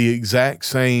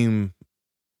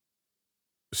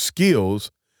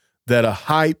skills that a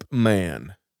hype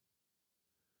man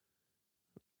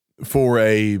for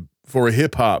a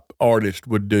hip hop artist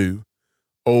would do,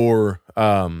 or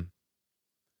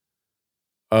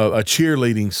a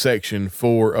cheerleading section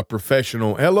for a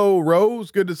professional. Hello,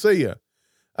 Rose. Good to see you.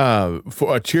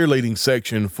 For a cheerleading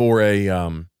section for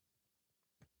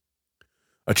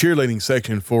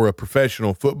a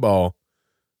professional football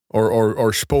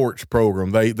or sports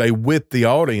program. They whip the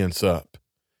audience up.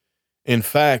 In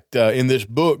fact, in this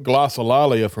book,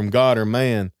 Glossolalia from God or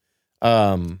Man,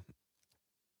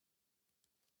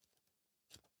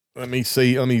 let me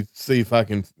see if I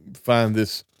can find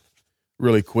this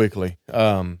really quickly.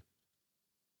 Let's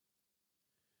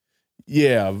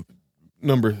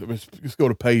go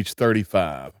to page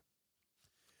 35.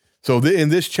 So in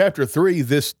this chapter 3,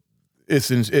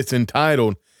 it's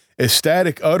entitled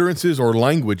Ecstatic Utterances or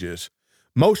Languages.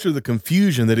 Most of the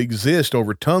confusion that exists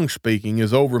over tongue speaking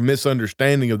is over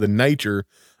misunderstanding of the nature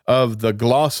of the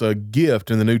glossa gift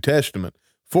in the New Testament.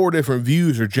 4 different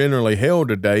views are generally held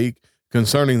today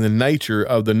concerning the nature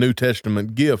of the New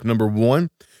Testament gift. Number 1,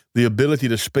 the ability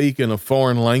to speak in a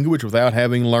foreign language without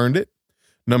having learned it.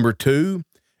 Number 2,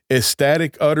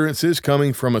 ecstatic utterances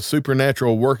coming from a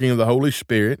supernatural working of the Holy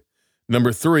Spirit.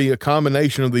 Number 3, a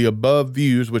combination of the above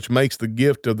views, which makes the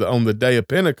gift on the day of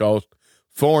Pentecost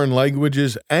foreign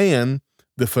languages and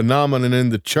the phenomenon in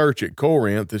the church at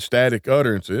Corinth, ecstatic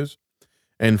utterances.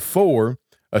 And 4,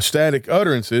 ecstatic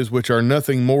utterances, which are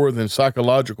nothing more than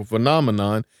psychological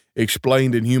phenomenon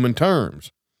explained in human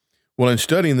terms. Well, in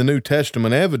studying the New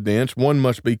Testament evidence, one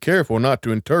must be careful not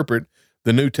to interpret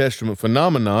the New Testament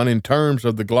phenomenon in terms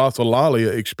of the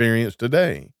glossolalia experience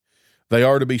today. They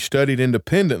are to be studied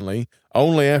independently.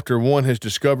 Only after one has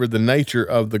discovered the nature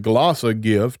of the glossa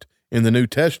gift in the New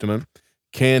Testament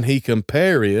can he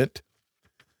compare it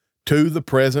to the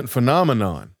present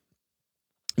phenomenon.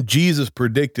 Jesus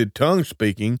predicted tongue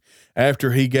speaking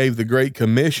after he gave the Great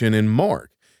Commission in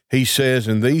Mark. He says,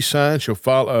 and these signs shall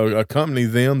follow, accompany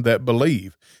them that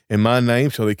believe. In my name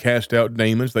shall they cast out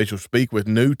demons. They shall speak with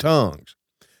new tongues.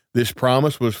 This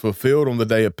promise was fulfilled on the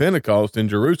day of Pentecost in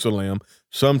Jerusalem,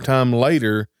 sometime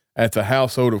later at the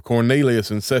household of Cornelius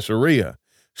in Caesarea,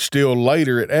 still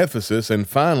later at Ephesus, and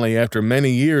finally after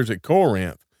many years at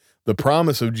Corinth. The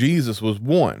promise of Jesus was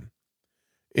one.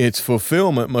 Its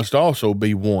fulfillment must also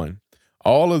be one.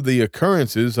 All of the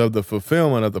occurrences of the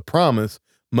fulfillment of the promise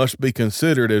must be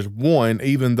considered as one,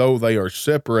 even though they are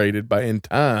separated by in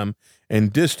time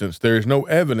and distance. There is no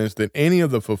evidence that any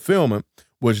of the fulfillment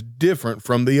was different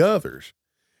from the others.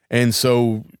 And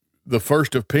so the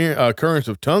first occurrence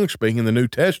of tongue speaking in the New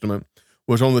Testament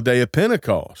was on the day of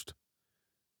Pentecost.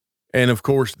 And of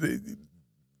course,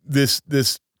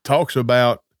 this talks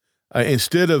about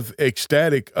instead of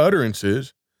ecstatic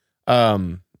utterances,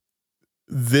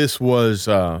 this was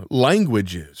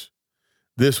languages.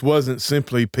 This wasn't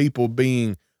simply people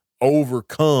being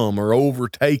overcome or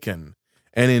overtaken.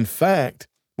 And in fact,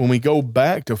 when we go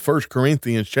back to 1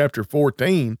 Corinthians chapter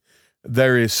 14,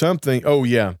 there is something,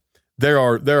 there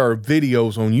are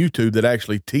videos on YouTube that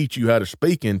actually teach you how to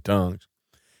speak in tongues.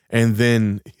 And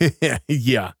then,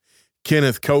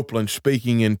 Kenneth Copeland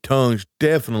speaking in tongues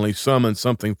definitely summoned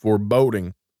something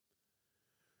foreboding.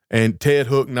 And Ted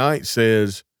Hook Knight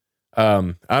says,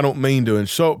 I don't mean to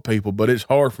insult people, but it's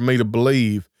hard for me to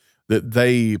believe that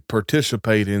they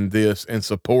participate in this and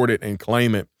support it and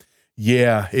claim it.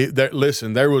 Yeah,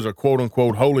 listen, there was a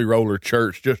quote-unquote Holy Roller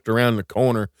church just around the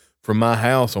corner from my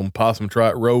house on Possum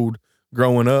Trot Road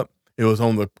growing up. It was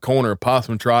on the corner of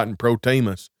Possum Trot and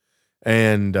Protemus.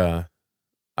 And I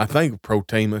think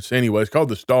Protemus. Anyway, it's called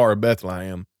the Star of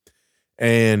Bethlehem.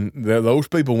 And those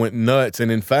people went nuts.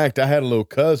 And in fact, I had a little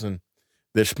cousin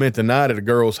that spent the night at a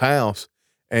girl's house,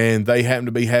 and they happened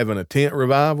to be having a tent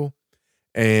revival.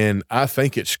 And I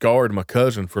think it scarred my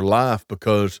cousin for life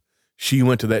because she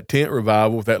went to that tent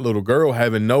revival with that little girl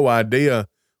having no idea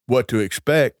what to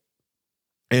expect.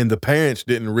 And the parents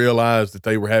didn't realize that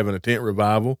they were having a tent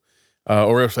revival,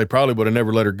 or else they probably would have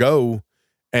never let her go.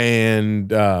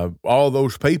 And all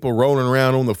those people rolling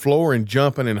around on the floor and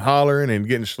jumping and hollering and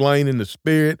getting slain in the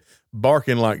spirit,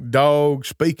 barking like dogs,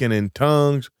 speaking in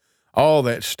tongues, all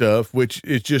that stuff, which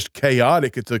is just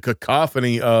chaotic. It's a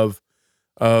cacophony of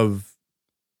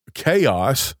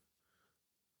chaos.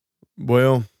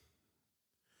 Well,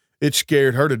 it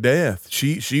scared her to death.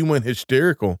 She went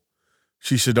hysterical.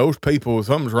 She said, those people,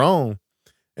 something's wrong.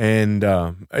 And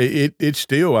it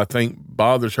still, I think,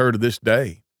 bothers her to this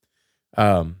day.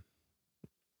 I'm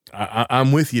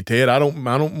with you, Ted. I don't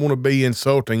want to be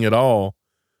insulting at all,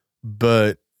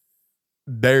 but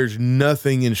there's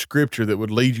nothing in Scripture that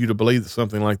would lead you to believe that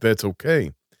something like that's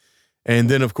okay. And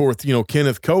then, of course,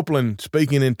 Kenneth Copeland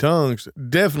speaking in tongues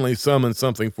definitely summoned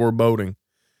something foreboding.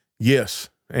 Yes,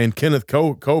 and Kenneth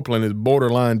Copeland is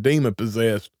borderline demon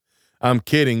possessed. I'm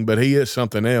kidding, but he is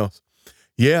something else.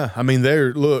 Yeah, I mean,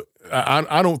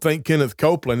 I don't think Kenneth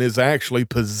Copeland is actually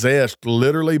possessed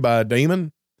literally by a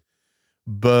demon,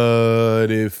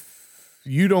 but if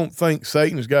you don't think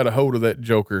Satan's got a hold of that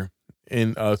joker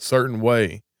in a certain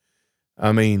way,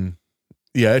 I mean,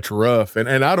 yeah, it's rough. And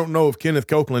I don't know if Kenneth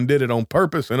Copeland did it on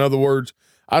purpose. In other words,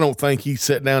 I don't think he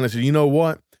sat down and said, you know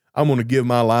what? I'm going to give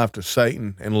my life to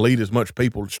Satan and lead as much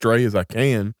people astray as I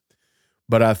can.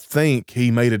 But I think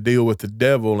he made a deal with the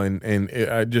devil and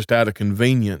just out of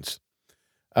convenience.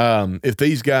 If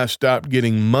these guys stopped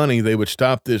getting money, they would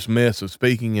stop this mess of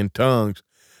speaking in tongues.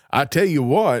 I tell you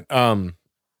what,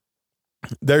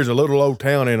 there's a little old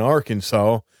town in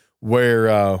Arkansas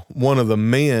where one of the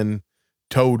men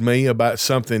told me about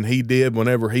something he did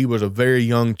whenever he was a very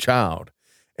young child.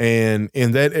 And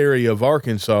in that area of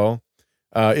Arkansas,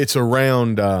 it's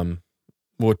around,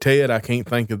 Ted, I can't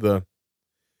think of the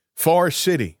Forest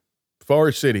City,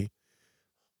 Arkansas.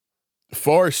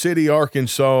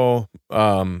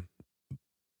 Oh,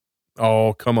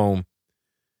 come on.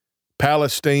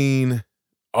 Palestine,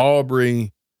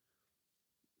 Aubrey.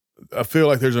 I feel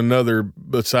like there's another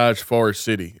besides Forest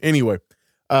City. Anyway,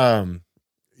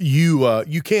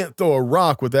 you can't throw a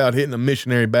rock without hitting a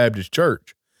missionary Baptist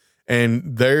church,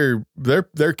 and they're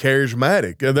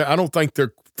charismatic. I don't think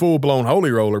they're full blown holy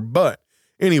roller, but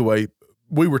anyway,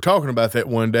 we were talking about that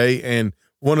one day, and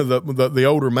one of the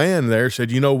older man there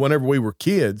said, whenever we were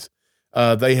kids,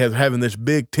 they had having this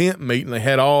big tent meeting. They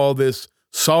had all this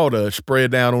sawdust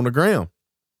spread down on the ground,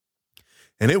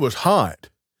 and it was hot.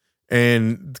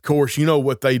 And of course, you know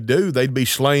what they do? They'd be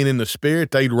slain in the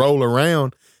spirit. They'd roll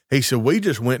around. He said, we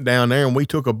just went down there and we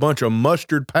took a bunch of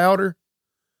mustard powder,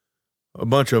 a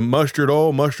bunch of mustard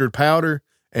oil, mustard powder,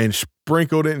 and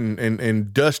sprinkled it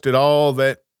and dusted all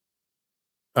that,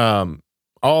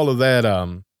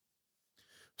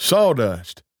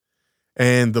 sawdust.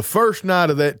 And the first night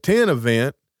of that tent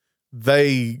event,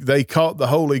 they caught the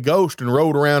Holy Ghost and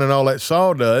rolled around in all that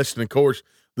sawdust. And of course,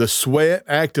 the sweat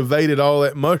activated all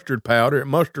that mustard powder,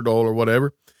 mustard oil or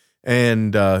whatever,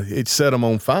 and it set them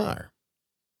on fire.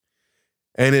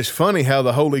 And it's funny how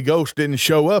the Holy Ghost didn't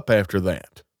show up after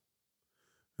that.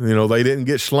 They didn't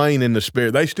get slain in the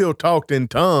spirit. They still talked in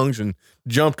tongues and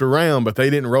jumped around, but they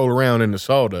didn't roll around in the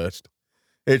sawdust.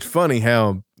 It's funny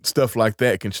how stuff like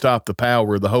that can stop the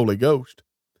power of the Holy Ghost.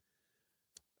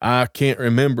 I can't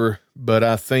remember, but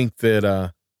I think that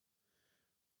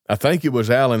I think it was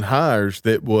Alan Hires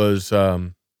that was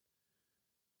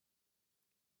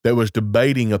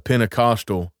debating a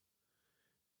Pentecostal,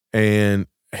 and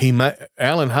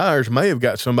Alan Hires may have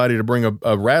got somebody to bring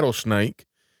a rattlesnake,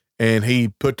 and he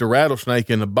put the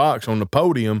rattlesnake in the box on the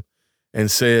podium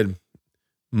and said,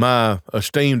 "My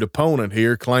esteemed opponent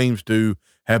here claims to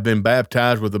have been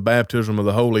baptized with the baptism of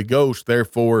the Holy Ghost.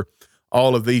 Therefore,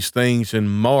 all of these things in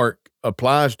Mark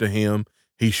applies to him.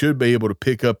 He should be able to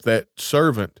pick up that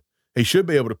serpent. He should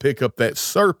be able to pick up that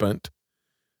serpent,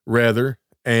 rather,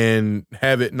 and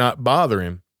have it not bother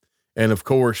him." And of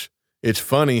course, it's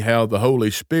funny how the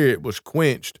Holy Spirit was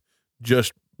quenched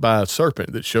just by a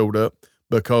serpent that showed up,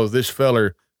 because this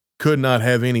feller could not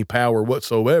have any power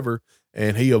whatsoever,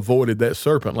 and he avoided that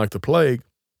serpent like the plague.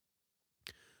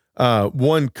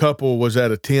 One couple was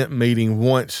at a tent meeting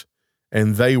once,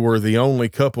 and they were the only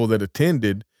couple that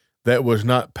attended that was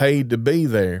not paid to be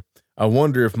there. I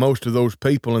wonder if most of those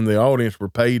people in the audience were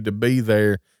paid to be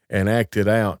there and acted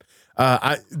out.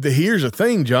 Here's the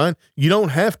thing, John. You don't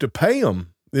have to pay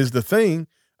them, is the thing.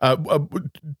 What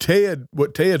Ted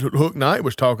Hook Knight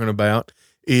was talking about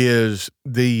is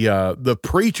the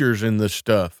preachers in this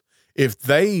stuff.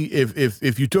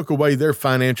 If you took away their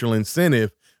financial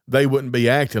incentive, they wouldn't be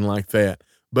acting like that.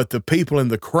 But the people in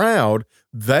the crowd,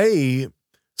 they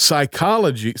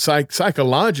psychologically,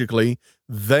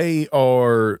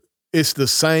 it's the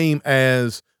same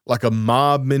as like a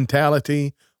mob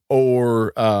mentality,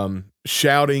 or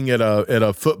shouting at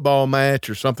a football match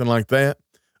or something like that,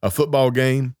 a football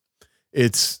game.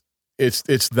 It's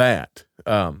that.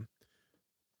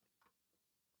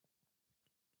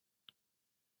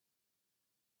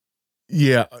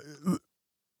 Yeah.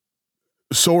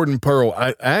 Sword and Pearl.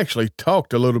 I actually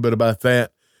talked a little bit about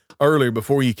that earlier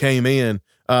before you came in.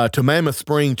 To Mammoth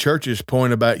Spring Church's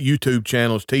point about YouTube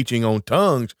channels teaching on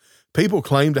tongues, people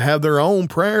claim to have their own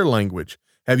prayer language.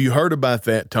 Have you heard about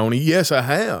that, Tony? Yes, I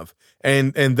have.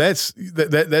 And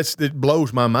it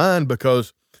blows my mind,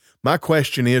 because my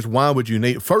question is, why would you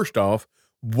need, first off,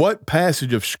 what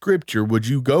passage of scripture would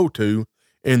you go to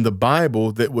in the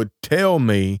Bible that would tell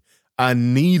me I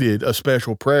needed a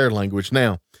special prayer language?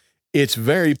 Now, it's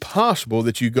very possible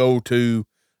that you go to,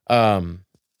 the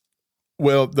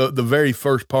very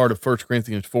first part of 1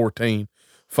 Corinthians 14,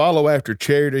 follow after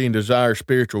charity and desire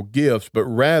spiritual gifts, but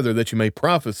rather that you may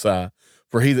prophesy.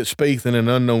 For he that speaketh in an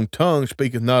unknown tongue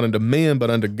speaketh not unto men, but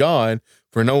unto God,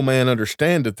 for no man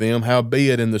understandeth them,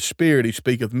 howbeit in the spirit he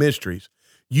speaketh mysteries.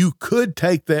 You could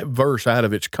take that verse out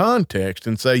of its context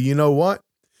and say, you know what?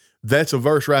 That's a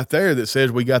verse right there that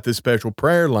says we got this special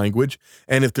prayer language,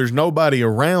 and if there's nobody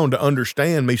around to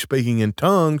understand me speaking in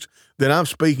tongues, then I'm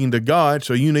speaking to God,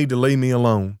 so you need to leave me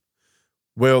alone.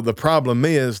 Well, the problem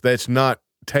is that's not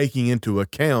taking into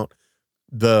account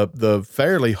the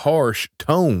fairly harsh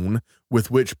tone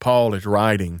with which Paul is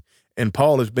writing, and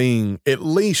Paul is being at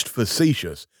least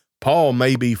facetious. Paul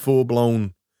may be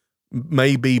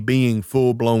being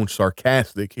full-blown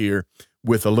sarcastic here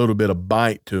with a little bit of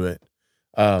bite to it.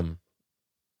 But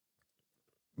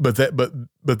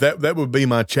that would be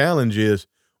my challenge, is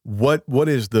what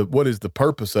is the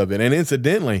purpose of it? And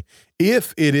incidentally,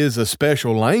 if it is a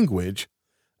special language,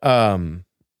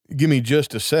 give me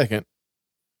just a second.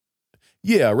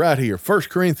 Yeah, right here, 2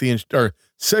 Corinthians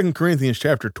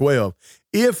chapter 12.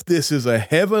 If this is a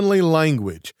heavenly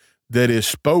language that is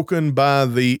spoken by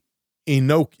the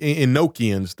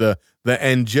Enochians, the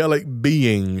angelic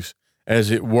beings,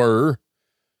 as it were,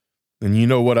 and you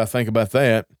know what I think about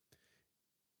that.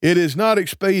 It is not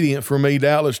expedient for me,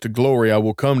 doubtless, to glory. I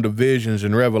will come to visions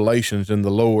and revelations of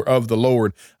the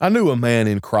Lord. I knew a man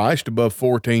in Christ above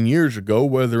 14 years ago,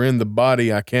 whether in the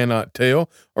body I cannot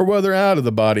tell, or whether out of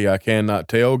the body I cannot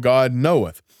tell, God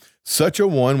knoweth. Such a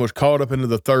one was caught up into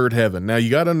the third heaven. Now,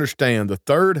 you got to understand, the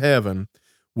third heaven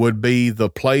would be the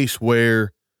place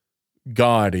where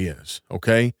God is,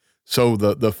 okay? So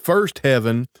the first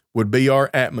heaven would be our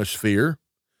atmosphere.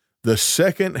 The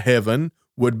second heaven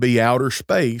would be outer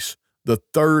space. The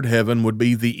third heaven would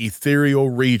be the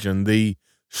ethereal region, the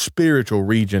spiritual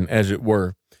region, as it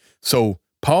were. So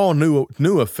Paul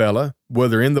knew a fella,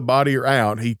 whether in the body or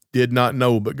out, he did not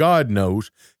know, but God knows.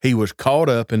 He was caught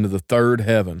up into the third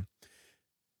heaven.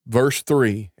 Verse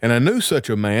 3, and I knew such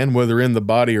a man, whether in the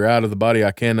body or out of the body,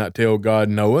 I cannot tell, God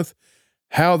knoweth,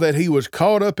 how that he was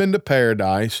caught up into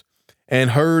paradise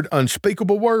and heard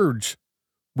unspeakable words,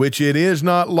 which it is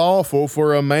not lawful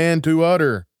for a man to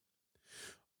utter.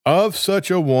 Of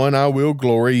such a one I will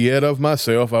glory, yet of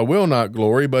myself I will not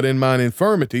glory, but in mine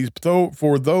infirmities.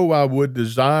 For though I would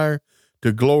desire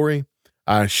to glory,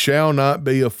 I shall not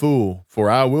be a fool.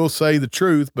 For I will say the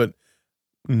truth, but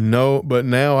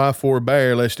now I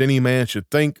forbear, lest any man should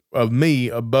think of me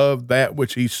above that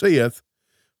which he seeth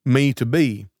me to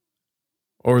be,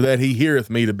 or that he heareth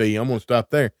me to be. I'm going to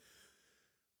stop there.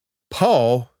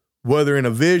 Paul, whether in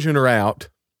a vision or out,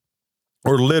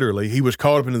 or literally, he was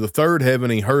caught up into the third heaven.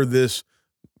 He heard this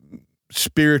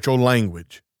spiritual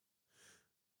language.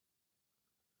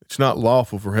 It's not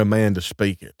lawful for a man to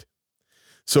speak it.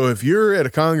 So if you're at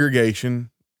a congregation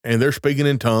and they're speaking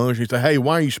in tongues, you say, hey,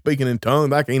 why are you speaking in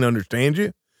tongues? I can't understand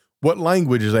you. What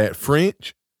language is that?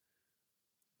 French?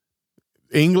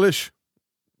 English?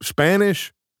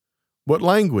 Spanish? What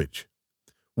language?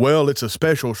 Well, it's a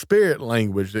special spirit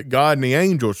language that God and the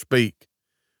angels speak.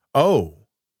 Oh,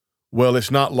 well,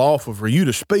 it's not lawful for you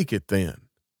to speak it then.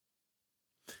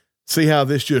 See how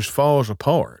this just falls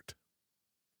apart.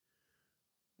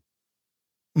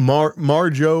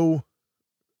 Marjo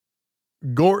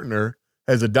Gortner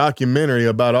has a documentary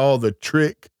about all the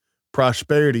trick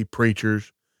prosperity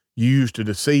preachers use to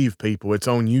deceive people. It's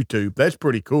on YouTube. That's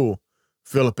pretty cool.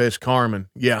 Philip S. Carmen.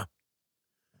 Yeah.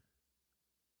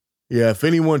 Yeah, if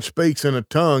anyone speaks in a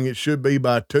tongue, it should be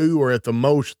by two or at the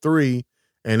most three,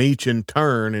 and each in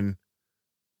turn, and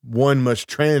one must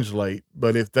translate.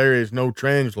 But if there is no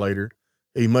translator,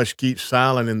 he must keep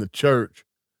silent in the church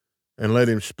and let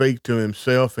him speak to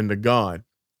himself and to God.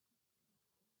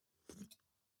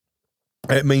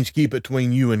 That means keep it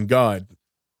between you and God.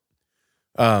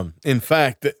 In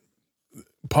fact,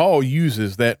 Paul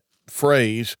uses that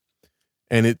phrase,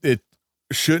 and it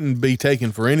shouldn't be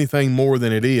taken for anything more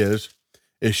than it is.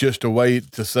 It's just a way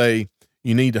to say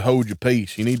you need to hold your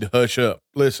peace. You need to hush up.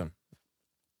 Listen.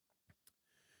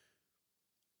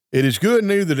 It is good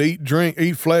neither to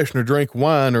eat flesh nor drink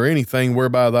wine or anything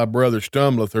whereby thy brother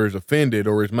stumbleth or is offended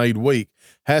or is made weak.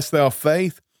 Hast thou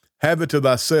faith? Have it to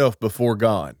thyself before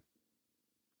God.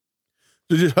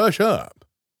 So just hush up.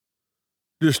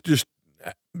 Just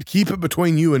keep it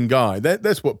between you and God.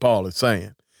 That's what Paul is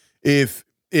saying. If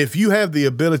you have the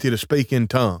ability to speak in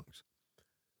tongues,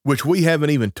 which we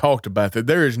haven't even talked about, that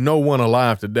there is no one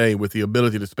alive today with the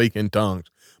ability to speak in tongues.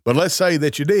 But let's say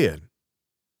that you did.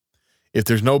 If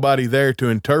there's nobody there to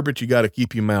interpret, you got to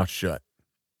keep your mouth shut.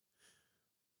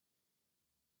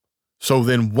 So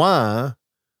then why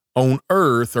on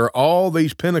earth are all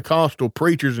these Pentecostal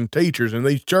preachers and teachers in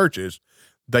these churches,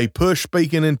 they push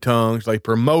speaking in tongues, they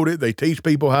promote it, they teach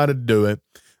people how to do it,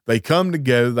 they come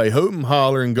together, they hoot and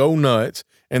holler and go nuts,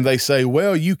 and they say,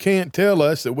 well, you can't tell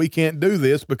us that we can't do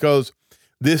this because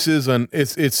this is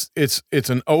it's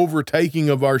an overtaking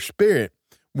of our spirit.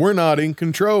 We're not in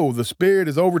control. The Spirit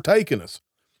has overtaken us.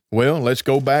 Well, let's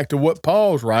go back to what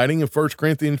Paul's writing in 1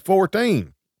 Corinthians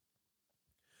 14.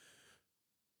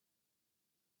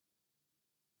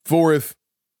 For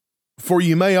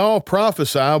you may all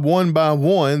prophesy one by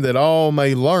one, that all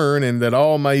may learn and that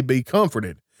all may be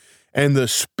comforted. And the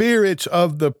spirits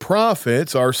of the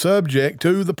prophets are subject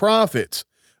to the prophets,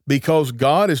 because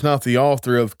God is not the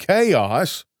author of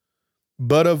chaos,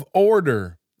 but of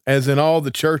order, as in all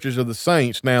the churches of the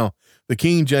saints. Now, the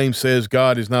King James says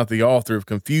God is not the author of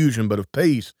confusion, but of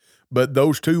peace. But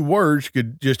those two words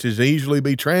could just as easily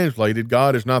be translated.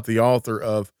 God is not the author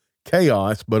of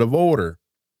chaos, but of order.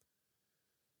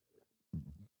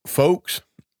 Folks,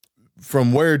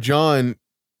 from where John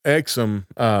Exum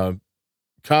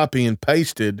copy and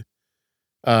pasted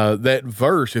that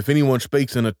verse, if anyone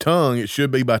speaks in a tongue, it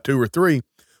should be by two or three.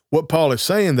 What Paul is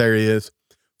saying there is,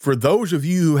 for those of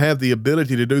you who have the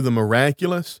ability to do the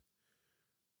miraculous,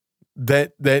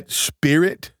 that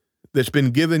spirit that's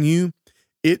been given you,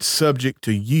 it's subject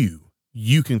to you.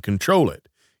 You can control it.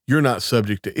 You're not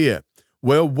subject to it.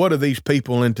 Well, what are these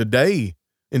people in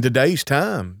today's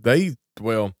time?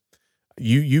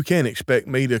 You can't expect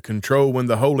me to control when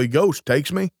the Holy Ghost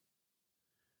takes me.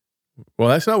 Well,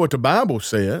 that's not what the Bible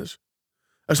says.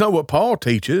 That's not what Paul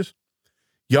teaches.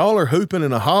 Y'all are hooping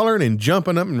and hollering and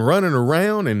jumping up and running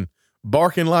around and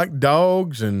barking like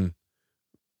dogs and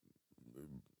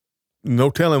no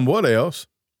telling what else.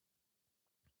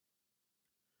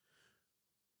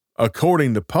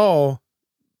 According to Paul,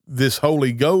 this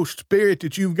Holy Ghost spirit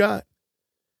that you've got,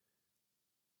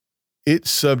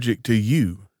 it's subject to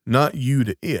you, not you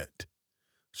to it.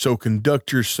 So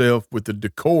conduct yourself with the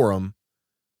decorum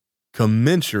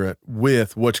commensurate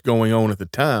with what's going on at the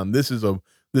time. This is a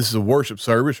worship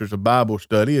service. There's a Bible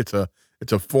study. It's a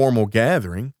formal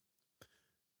gathering,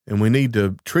 and we need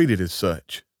to treat it as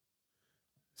such.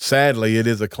 Sadly, it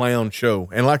is a clown show.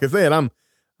 And like I said,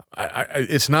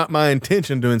 It's not my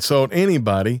intention to insult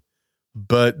anybody,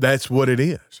 but that's what it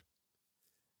is.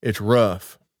 It's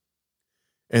rough.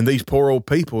 And these poor old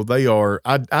people, they are,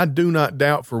 I do not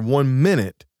doubt for 1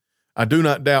 minute, I do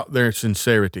not doubt their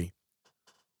sincerity.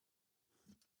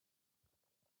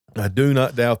 I do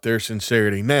not doubt their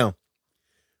sincerity. Now,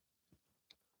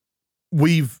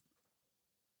 we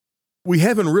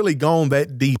haven't really gone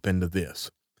that deep into this.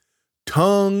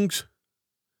 Tongues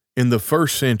in the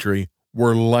first century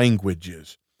were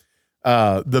languages.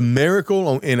 The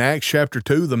miracle in Acts chapter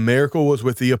 2, the miracle was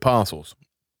with the apostles.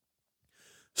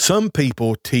 Some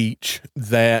people teach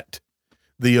that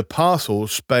the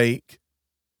apostles spake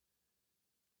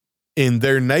in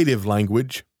their native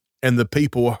language and the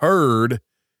people heard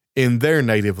in their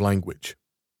native language.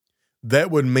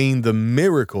 That would mean the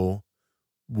miracle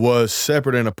was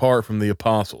separate and apart from the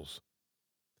apostles.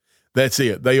 That's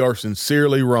it. They are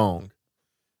sincerely wrong.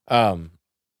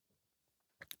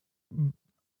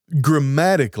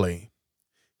 Grammatically,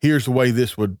 here's the way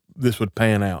this would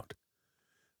pan out.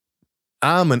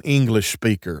 I'm an English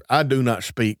speaker. I do not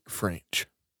speak French.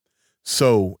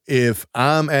 So if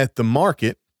I'm at the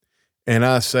market and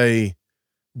I say,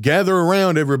 gather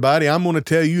around everybody, I'm going to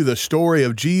tell you the story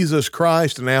of Jesus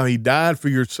Christ and how he died for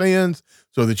your sins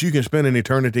so that you can spend an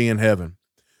eternity in heaven.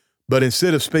 But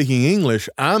instead of speaking English,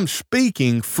 I'm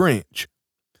speaking French.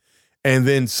 And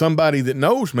then somebody that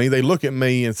knows me, they look at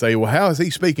me and say, well, how is he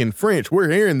speaking French?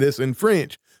 We're hearing this in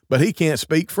French, but he can't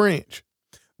speak French.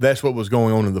 That's what was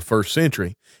going on in the first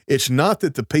century. It's not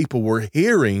that the people were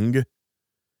hearing,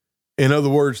 in other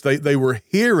words, they were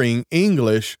hearing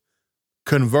English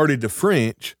converted to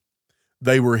French.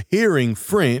 They were hearing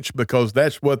French because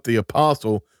that's what the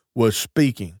apostle was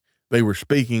speaking. They were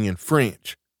speaking in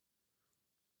French.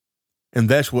 And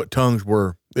that's what tongues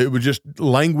were. It was just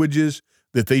languages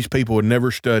that these people had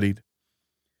never studied.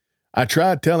 I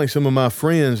tried telling some of my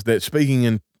friends that speaking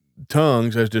in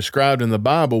tongues as described in the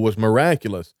Bible was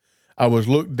miraculous. I was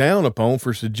looked down upon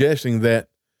for suggesting that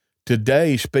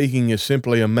today speaking is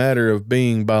simply a matter of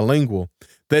being bilingual.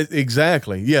 That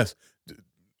exactly, yes.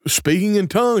 Speaking in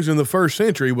tongues in the first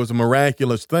century was a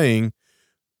miraculous thing.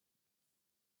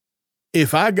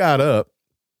 If I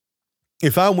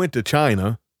went to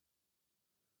China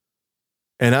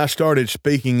and I started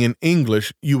speaking in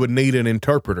English, you would need an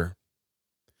interpreter.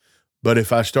 But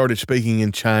if I started speaking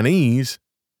in Chinese,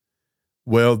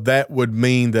 well, that would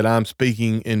mean that I'm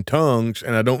speaking in tongues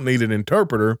and I don't need an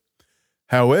interpreter.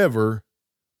 However,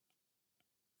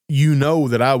 you know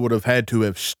that I would have had to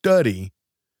have studied.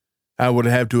 I would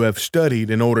have to have studied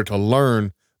in order to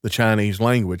learn the Chinese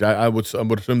language. I would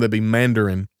assume that'd be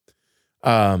Mandarin.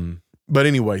 But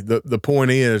anyway, the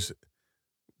point is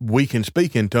we can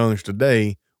speak in tongues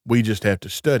today. We just have to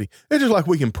study. It's just like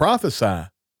we can prophesy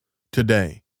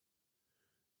today.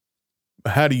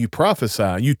 How do you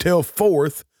prophesy? You tell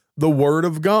forth the word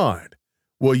of God.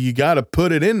 Well, you got to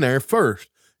put it in there first.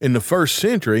 In the first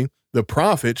century, the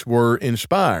prophets were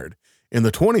inspired. In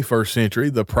the 21st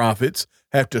century, the prophets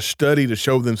have to study to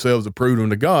show themselves approved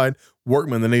unto God,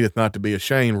 workmen that needeth not to be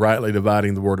ashamed, rightly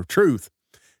dividing the word of truth.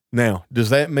 Now,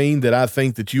 does that mean that I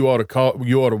think that you ought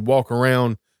to walk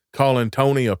around calling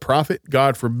Tony a prophet?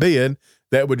 God forbid.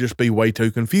 That would just be way too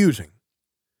confusing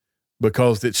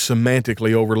because it's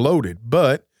semantically overloaded.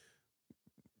 But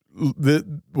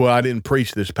I didn't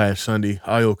preach this past Sunday.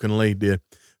 Iokan Lee did.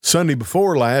 Sunday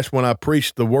before last, when I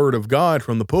preached the word of God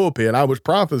from the pulpit, I was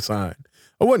prophesying.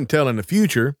 I wasn't telling the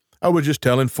future. I was just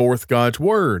telling forth God's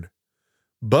word.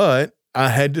 But I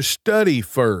had to study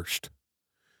first.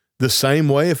 The same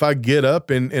way if I get up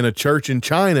in a church in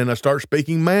China and I start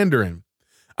speaking Mandarin,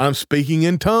 I'm speaking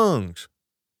in tongues.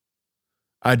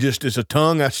 It's a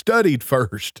tongue I studied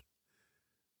first.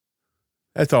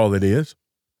 That's all it is.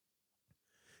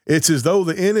 It's as though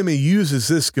the enemy uses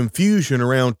this confusion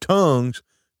around tongues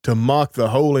to mock the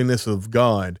holiness of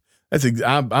God.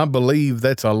 I believe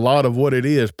that's a lot of what it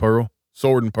is, Pearl,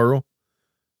 Sword and Pearl.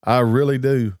 I really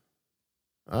do.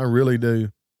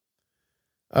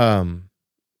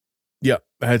 Yeah,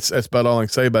 that's about all I can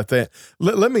say about that.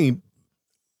 Let me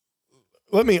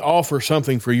offer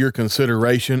something for your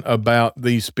consideration about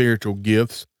these spiritual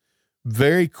gifts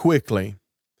very quickly.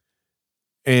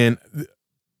 And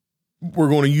we're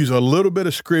going to use a little bit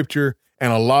of scripture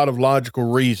and a lot of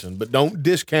logical reason, but don't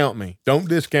discount me. Don't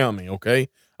discount me, okay?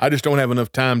 I just don't have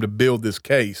enough time to build this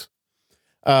case.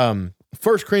 1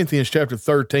 Corinthians chapter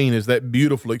 13 is that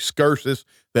beautiful excursus,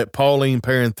 that Pauline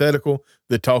parenthetical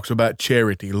that talks about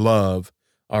charity, love,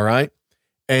 all right?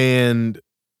 And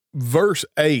verse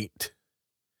 8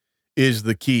 is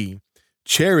the key.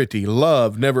 Charity,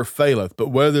 love never faileth, but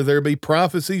whether there be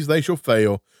prophecies, they shall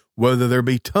fail. Whether there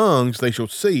be tongues, they shall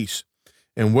cease.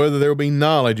 And whether there be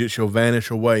knowledge, it shall vanish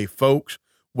away. Folks,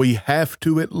 we have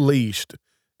to at least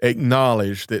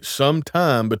acknowledge that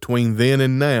sometime between then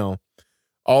and now,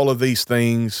 all of these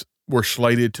things were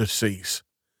slated to cease.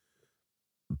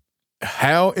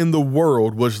 How in the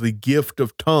world was the gift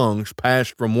of tongues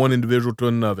passed from one individual to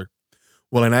another?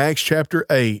 Well, in Acts chapter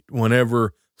 8,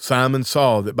 whenever Simon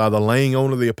saw that by the laying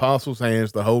on of the apostles'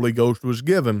 hands the Holy Ghost was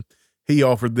given, he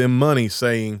offered them money,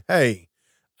 saying, hey,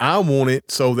 I want it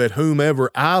so that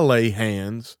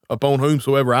upon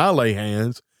whomsoever I lay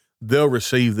hands, they'll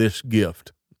receive this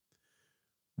gift.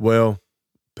 Well,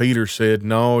 Peter said,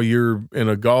 no, you're in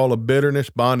a gall of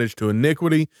bitterness, bondage to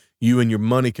iniquity. You and your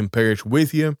money can perish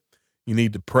with you. You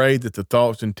need to pray that the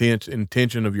thoughts and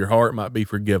intention of your heart might be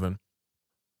forgiven.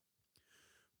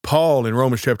 Paul in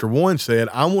Romans chapter 1 said,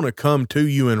 I want to come to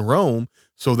you in Rome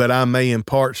so that I may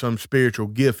impart some spiritual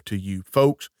gift to you.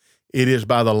 Folks, it is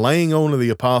by the laying on of the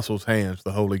apostles' hands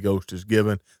the Holy Ghost is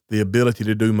given the ability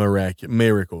to do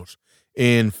miracles.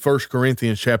 In 1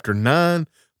 Corinthians chapter 9,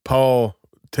 Paul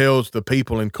tells the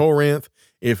people in Corinth,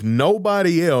 if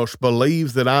nobody else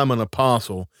believes that I'm an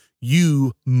apostle,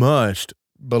 you must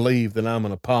believe that I'm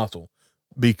an apostle,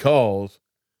 because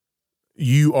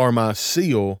you are my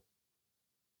seal.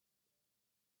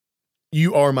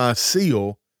 You are my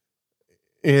seal,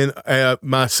 and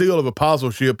my seal of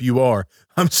apostleship you are.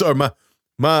 I'm sorry, my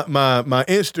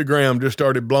Instagram just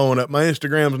started blowing up. My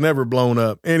Instagram's never blown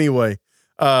up. Anyway,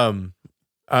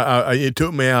 it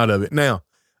took me out of it. Now,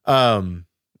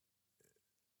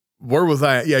 where was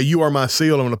I? Yeah, you are my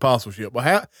seal of an apostleship.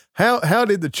 Well, how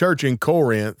did the church in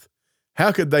Corinth,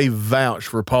 how could they vouch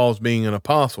for Paul's being an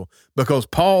apostle? Because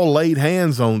Paul laid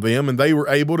hands on them and they were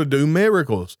able to do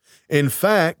miracles. In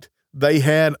fact, they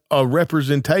had a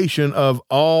representation of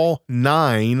all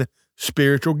 9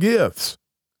 spiritual gifts,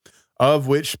 of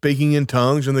which speaking in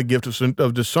tongues and the gift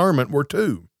of discernment were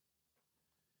 2.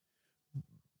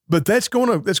 But that's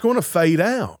going to fade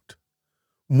out.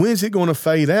 When's it going to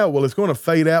fade out? Well, it's going to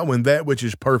fade out when that which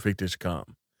is perfect has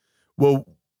come. Well,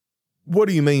 what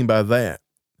do you mean by that?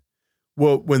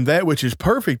 Well, when that which is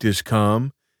perfect has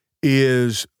come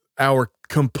is our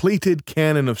completed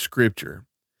canon of Scripture.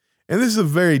 And this is a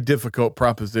very difficult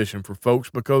proposition for folks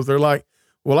because they're like,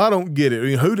 well, I don't get it. I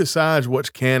mean, who decides what's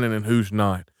canon and who's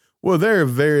not? Well, there are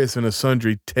various and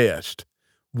sundry tests.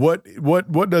 What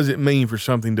does it mean for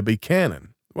something to be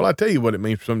canon? Well, I tell you what it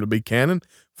means for something to be canon.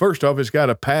 First off, it's got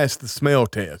to pass the smell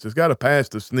test. It's got to pass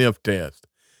the sniff test.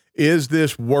 Is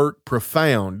this work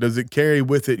profound? Does it carry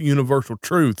with it universal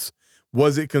truths?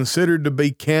 Was it considered to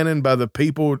be canon by the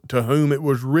people to whom it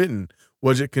was written?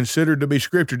 Was it considered to be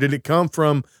Scripture? Did it come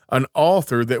from an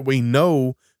author that we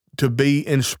know to be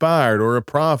inspired, or a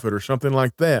prophet or something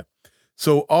like that?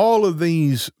 So all of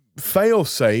these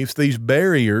fail-safes, these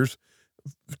barriers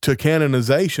to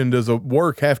canonization, does a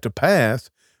work have to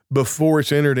pass before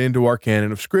it's entered into our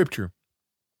canon of Scripture?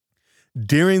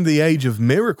 During the age of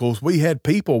miracles, we had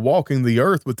people walking the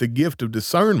earth with the gift of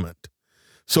discernment.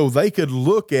 So they could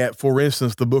look at, for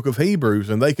instance, the book of Hebrews,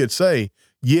 and they could say,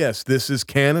 yes, this is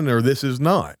canon or this is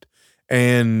not.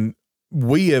 And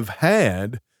we have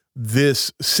had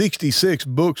this 66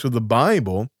 books of the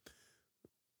Bible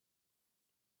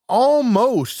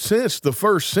almost since the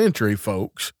first century,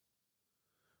 folks.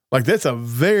 Like, that's a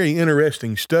very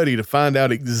interesting study to find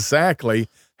out exactly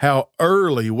how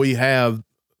early we have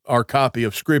our copy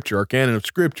of Scripture, our canon of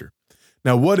Scripture.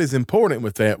 Now, what is important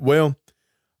with that? Well,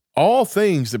 all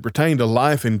things that pertain to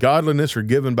life and godliness are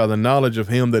given by the knowledge of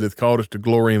him that hath called us to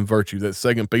glory and virtue. That's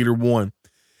 2 Peter 1.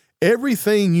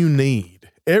 Everything you need,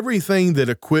 everything that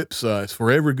equips us for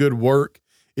every good work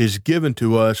is given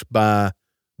to us by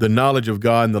the knowledge of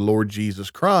God and the Lord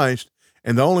Jesus Christ.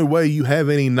 And the only way you have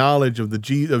any knowledge of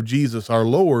of Jesus our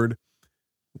Lord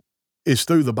is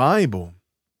through the Bible.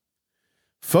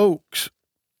 Folks,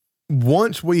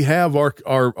 once we have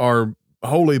our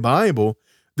Holy Bible,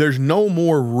 there's no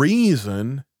more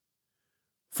reason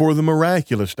for the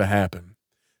miraculous to happen.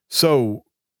 So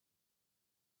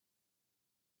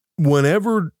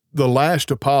whenever the last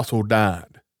apostle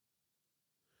died,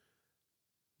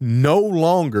 no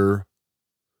longer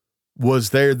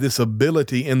was there this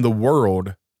ability in the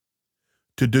world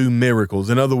to do miracles.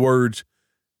 In other words,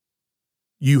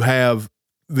 you have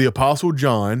the Apostle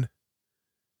John,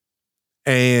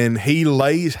 and he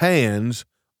lays hands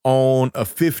on a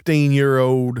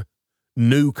 15-year-old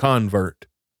new convert.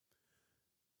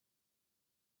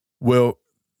 Well,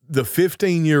 the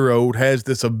 15-year-old has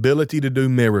this ability to do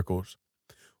miracles.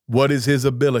 What is his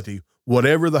ability?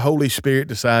 Whatever the Holy Spirit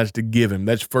decides to give him.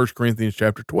 That's 1 Corinthians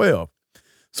chapter 12.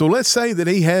 So let's say that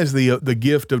he has the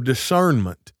gift of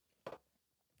discernment.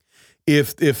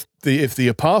 If the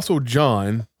Apostle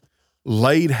John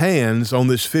laid hands on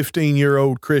this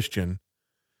 15-year-old Christian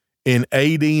in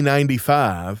AD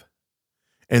 95,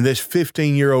 and this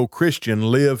 15-year-old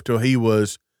Christian lived till he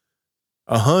was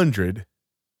 100,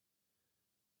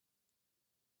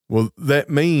 well, that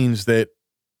means that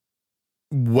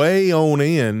way on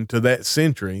in to that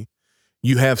century,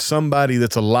 you have somebody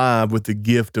that's alive with the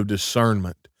gift of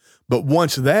discernment. But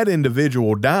once that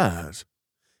individual dies,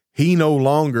 he no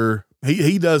longer,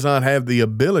 he does not have the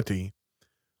ability,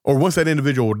 or once that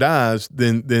individual dies,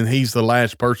 then he's the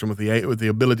last person with the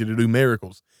ability to do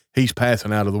miracles. He's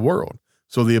passing out of the world.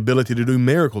 So the ability to do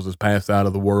miracles is passed out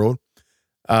of the world.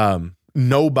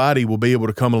 Nobody will be able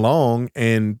to come along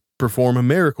and perform a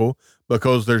miracle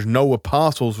because there's no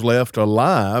apostles left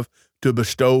alive to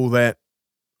bestow that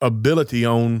ability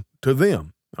on to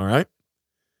them. All right.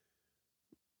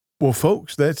 Well,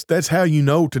 folks, that's how you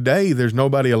know today there's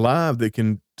nobody alive that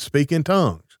can speak in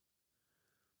tongues.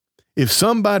 If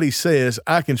somebody says,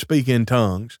 I can speak in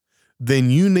tongues, then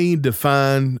you need to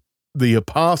find the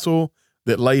apostle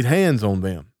that laid hands on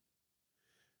them.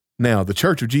 Now, the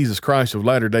Church of Jesus Christ of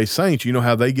Latter-day Saints, you know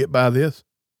how they get by this?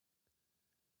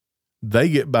 They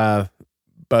get by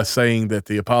saying that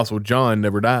the Apostle John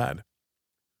never died.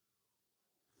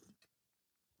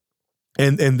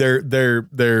 And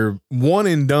their one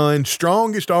and done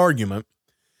strongest argument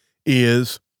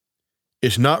is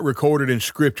it's not recorded in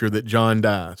Scripture that John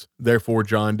dies. Therefore,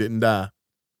 John didn't die.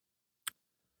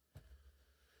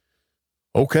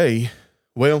 Okay,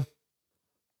 well,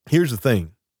 here's the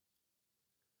thing.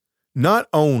 Not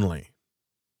only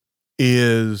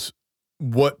is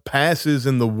what passes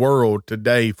in the world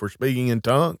today for speaking in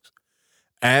tongues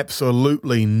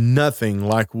absolutely nothing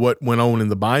like what went on in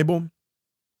the Bible,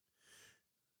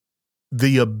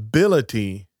 the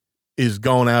ability is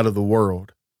gone out of the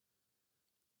world.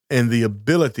 And the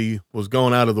ability was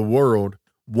gone out of the world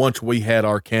once we had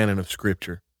our canon of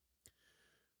Scripture.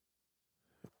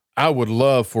 I would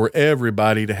love for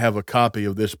everybody to have a copy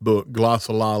of this book,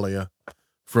 Glossolalia,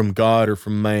 From God or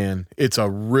From Man. It's a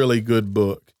really good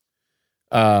book.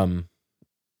 Yeah,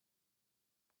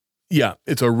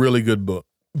 it's a really good book.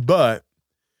 But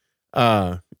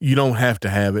you don't have to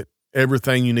have it.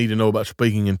 Everything you need to know about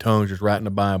speaking in tongues is right in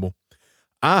the Bible.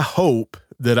 I hope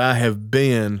that I have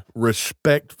been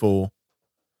respectful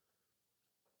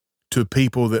to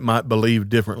people that might believe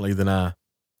differently than I.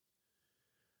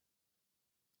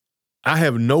 I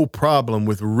have no problem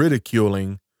with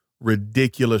ridiculing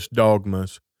ridiculous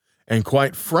dogmas. And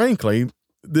quite frankly,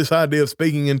 this idea of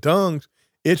speaking in tongues,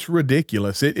 it's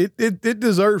ridiculous. It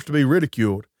deserves to be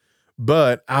ridiculed.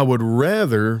 But I would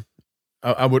rather,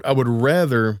 I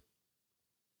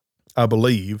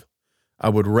believe, I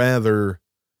would rather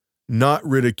not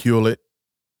ridicule it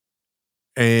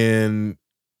and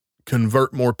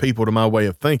convert more people to my way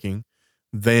of thinking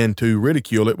than to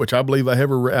ridicule it, which I believe I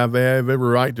have every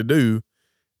right to do,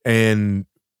 and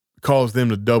cause them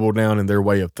to double down in their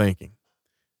way of thinking.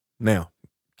 Now,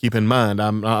 keep in mind,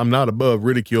 I'm not above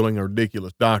ridiculing a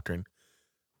ridiculous doctrine,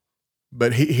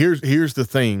 but here's the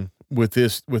thing with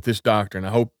this doctrine.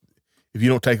 I hope if you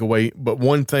don't take away but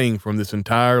one thing from this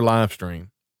entire live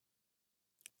stream.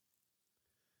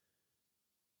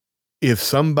 If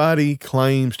somebody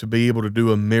claims to be able to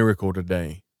do a miracle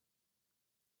today,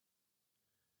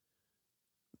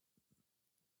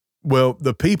 well,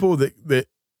 the people that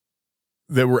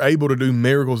were able to do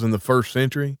miracles in the first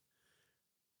century,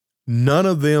 none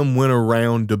of them went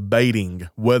around debating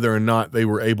whether or not they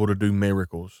were able to do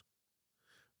miracles.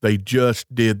 They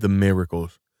just did the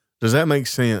miracles. Does that make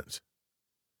sense?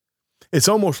 It's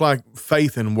almost like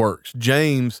faith and works.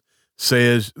 James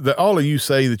says that all of you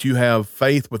say that you have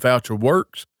faith without your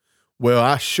works. Well,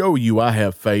 I show you I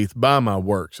have faith by my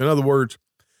works. In other words,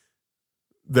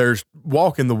 there's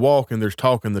walking the walk and there's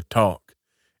talking the talk.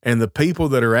 And the people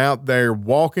that are out there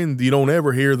walking, you don't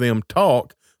ever hear them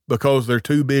talk because they're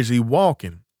too busy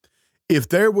walking. If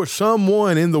there was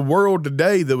someone in the world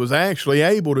today that was actually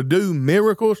able to do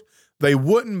miracles, they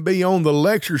wouldn't be on the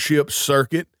lectureship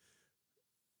circuit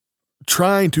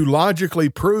trying to logically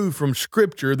prove from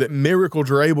Scripture that miracles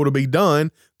are able to be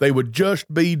done. They would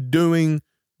just be doing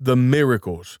the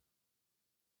miracles.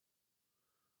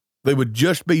 They would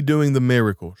just be doing the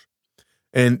miracles.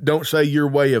 And don't say your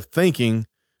way of thinking,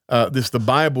 this the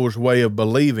Bible's way of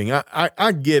believing.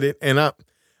 I get it, and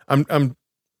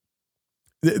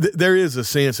there is a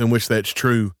sense in which that's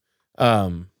true.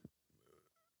 And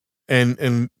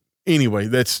anyway,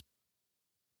 that's,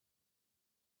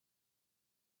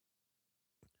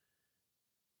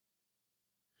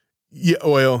 yeah,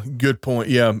 well, good point.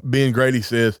 Yeah. Ben Grady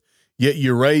says, yet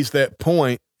you raise that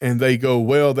point and they go,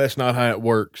 well, that's not how it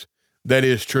works. That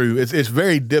is true. It's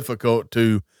very difficult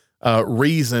to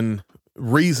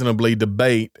reasonably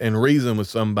debate and reason with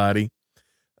somebody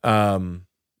that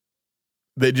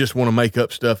just want to make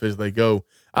up stuff as they go.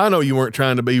 I know you weren't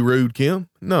trying to be rude, Kim.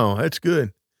 No, that's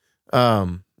good.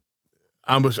 I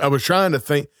was trying to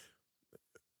think.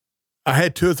 I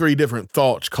had 2 or 3 different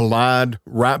thoughts collide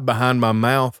right behind my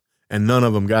mouth, and none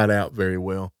of them got out very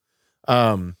well.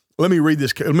 Let me read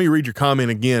this. Let me read your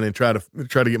comment again and try to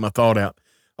get my thought out.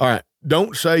 All right.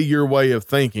 Don't say your way of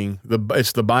thinking.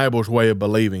 It's the Bible's way of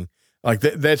believing. Like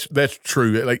that's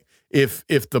true. Like if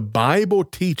the Bible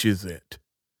teaches it,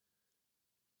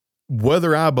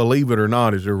 whether I believe it or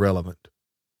not is irrelevant.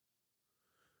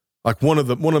 Like one of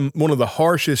the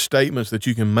harshest statements that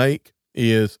you can make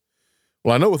is,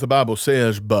 well, I know what the Bible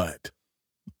says, but,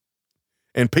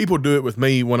 and people do it with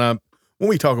me when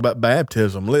we talk about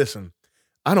baptism. Listen,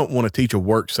 I don't want to teach a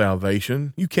work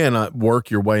salvation. You cannot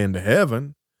work your way into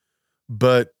heaven.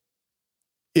 But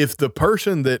if the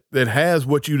person that has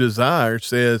what you desire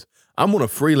says, I'm going to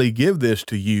freely give this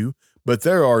to you, but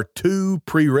there are 2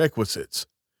 prerequisites.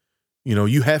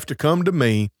 You have to come to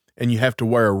me and you have to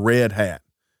wear a red hat,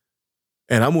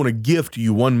 and I'm going to gift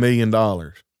you $1 million.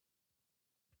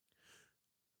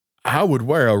 I would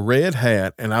wear a red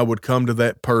hat and I would come to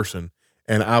that person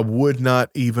and I would not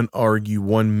even argue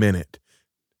 1 minute.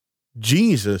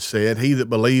 Jesus said, he that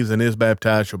believes and is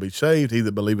baptized shall be saved. He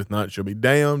that believeth not shall be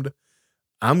damned.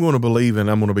 I'm going to believe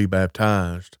and I'm going to be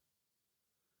baptized.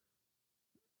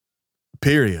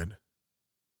 Period.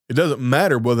 It doesn't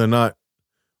matter whether or not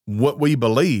what we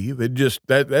believe. It just,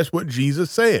 that's what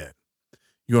Jesus said.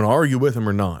 You're going to argue with him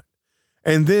or not.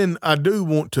 And then I do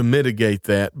want to mitigate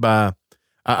that by,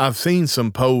 I've seen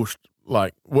some posts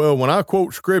like, well, when I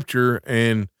quote scripture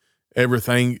and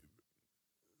everything,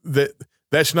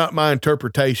 that's not my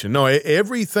interpretation. No,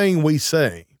 everything we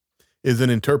say is an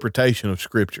interpretation of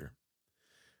scripture.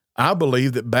 I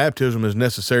believe that baptism is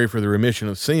necessary for the remission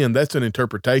of sin. That's an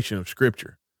interpretation of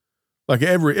scripture. Like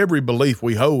every belief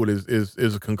we hold is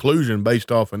a conclusion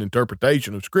based off an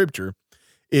interpretation of scripture.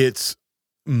 Is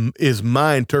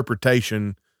my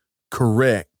interpretation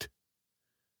correct?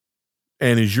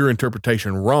 And is your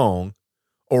interpretation wrong?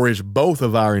 Or is both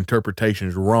of our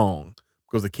interpretations wrong?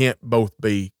 Because they can't both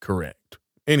be correct.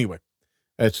 Anyway,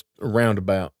 that's a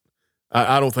roundabout.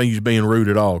 I don't think he's being rude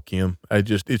at all, Kim.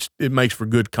 It makes for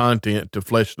good content to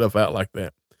flesh stuff out like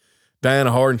that.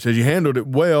 Diana Harden says, you handled it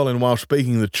well and while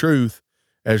speaking the truth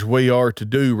as we are to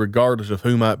do, regardless of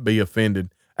who might be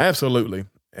offended. Absolutely.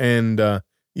 And,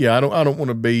 yeah, I don't want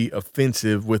to be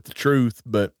offensive with the truth,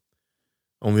 but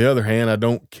on the other hand, I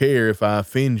don't care if I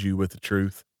offend you with the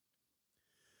truth.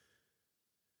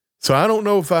 So I don't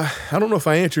know if I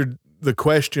answered the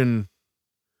question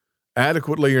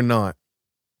adequately or not.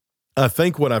 I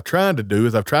think what I've tried to do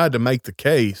is I've tried to make the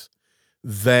case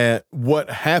that what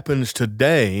happens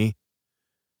today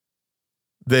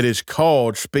that is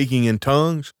called speaking in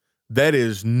tongues, that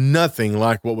is nothing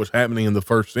like what was happening in the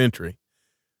first century.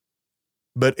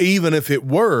 But even if it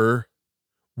were,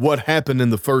 what happened in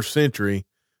the first century,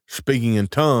 speaking in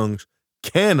tongues,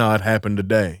 cannot happen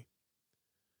today.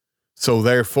 So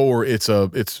therefore it's a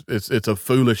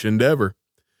foolish endeavor.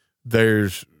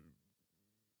 There's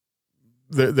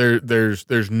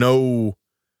no,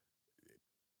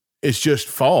 it's just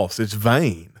false. It's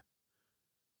vain.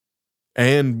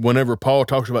 And whenever Paul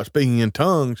talks about speaking in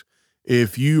tongues,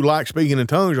 if you like speaking in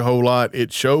tongues a whole lot,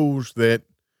 it shows that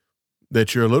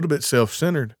you're a little bit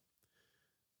self-centered.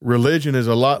 Religion is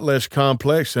a lot less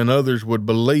complex than others would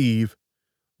believe.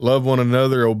 Love one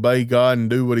another, obey God, and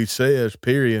do what he says,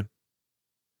 period.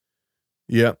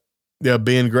 Yep. Yeah,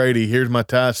 Ben Grady, here's my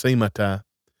tie, see my tie.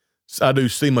 I do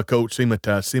see my coat, see my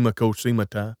tie, see my coat, see my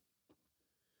tie.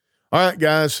 All right,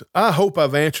 guys, I hope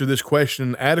I've answered this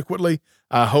question adequately.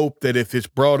 I hope that if it's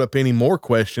brought up any more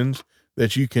questions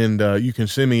that you can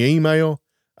send me an email.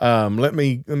 Let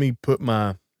me put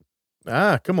my,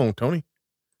 come on, Tony.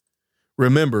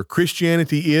 Remember,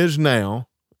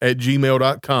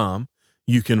 ChristianityIsNow@gmail.com.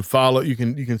 You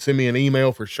can send me an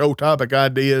email for show topic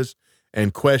ideas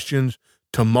and questions.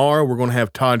 Tomorrow, we're going to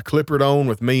have Todd Clippard on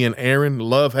with me and Aaron.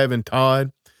 Love having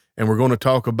Todd. And we're going to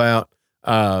talk about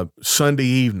Sunday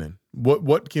evening.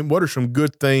 What are some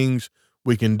good things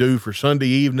we can do for Sunday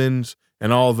evenings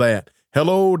and all that?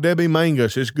 Hello, Debbie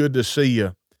Mangus. It's good to see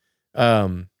you.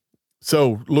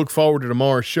 So look forward to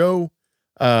tomorrow's show.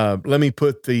 Let me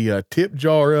put the tip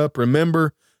jar up.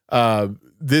 Remember,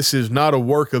 this is not a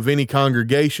work of any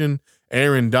congregation.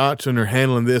 Aaron Dotson are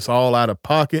handling this all out of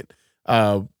pocket.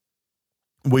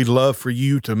 We'd love for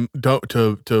you to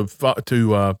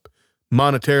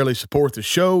monetarily support the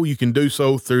show, you can do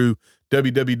so through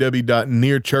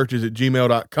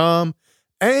www.nearchurches@gmail.com.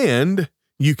 And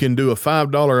you can do a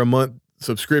 $5 a month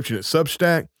subscription at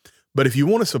Substack. But if you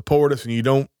want to support us and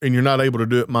you're not able to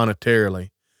do it monetarily,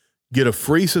 get a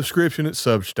free subscription at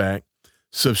Substack,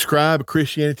 subscribe to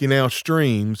Christianity Now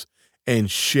streams, and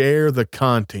share the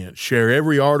content. Share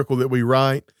every article that we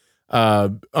write.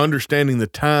 Understanding the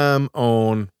Time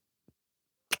on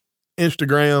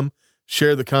Instagram.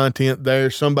 Share the content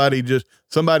there. Somebody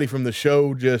from the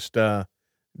show just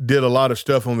did a lot of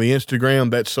stuff on the Instagram.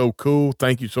 That's so cool.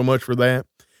 Thank you so much for that.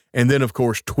 And then, of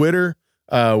course, Twitter.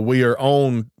 We are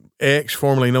on X,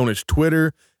 formerly known as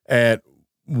Twitter, at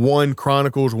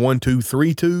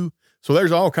 1Chronicles1232. So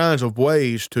there's all kinds of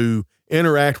ways to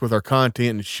interact with our content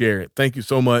and share it. Thank you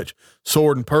so much.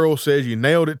 Sword and Pearl says, you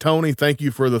nailed it, Tony. Thank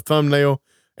you for the thumbnail.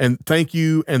 And thank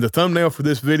you. And the thumbnail for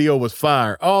this video was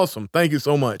fire. Awesome. Thank you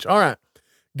so much. All right.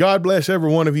 God bless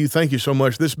every one of you. Thank you so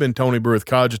much. This has been Tony Brewer with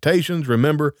Cogitations.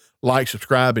 Remember, like,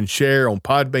 subscribe, and share on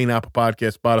Podbean, Apple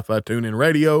Podcasts, Spotify, TuneIn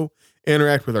Radio.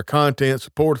 Interact with our content.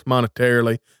 Support us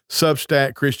monetarily.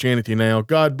 Substack, Christianity Now.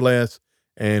 God bless,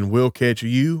 and we'll catch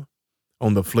you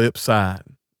on the flip side.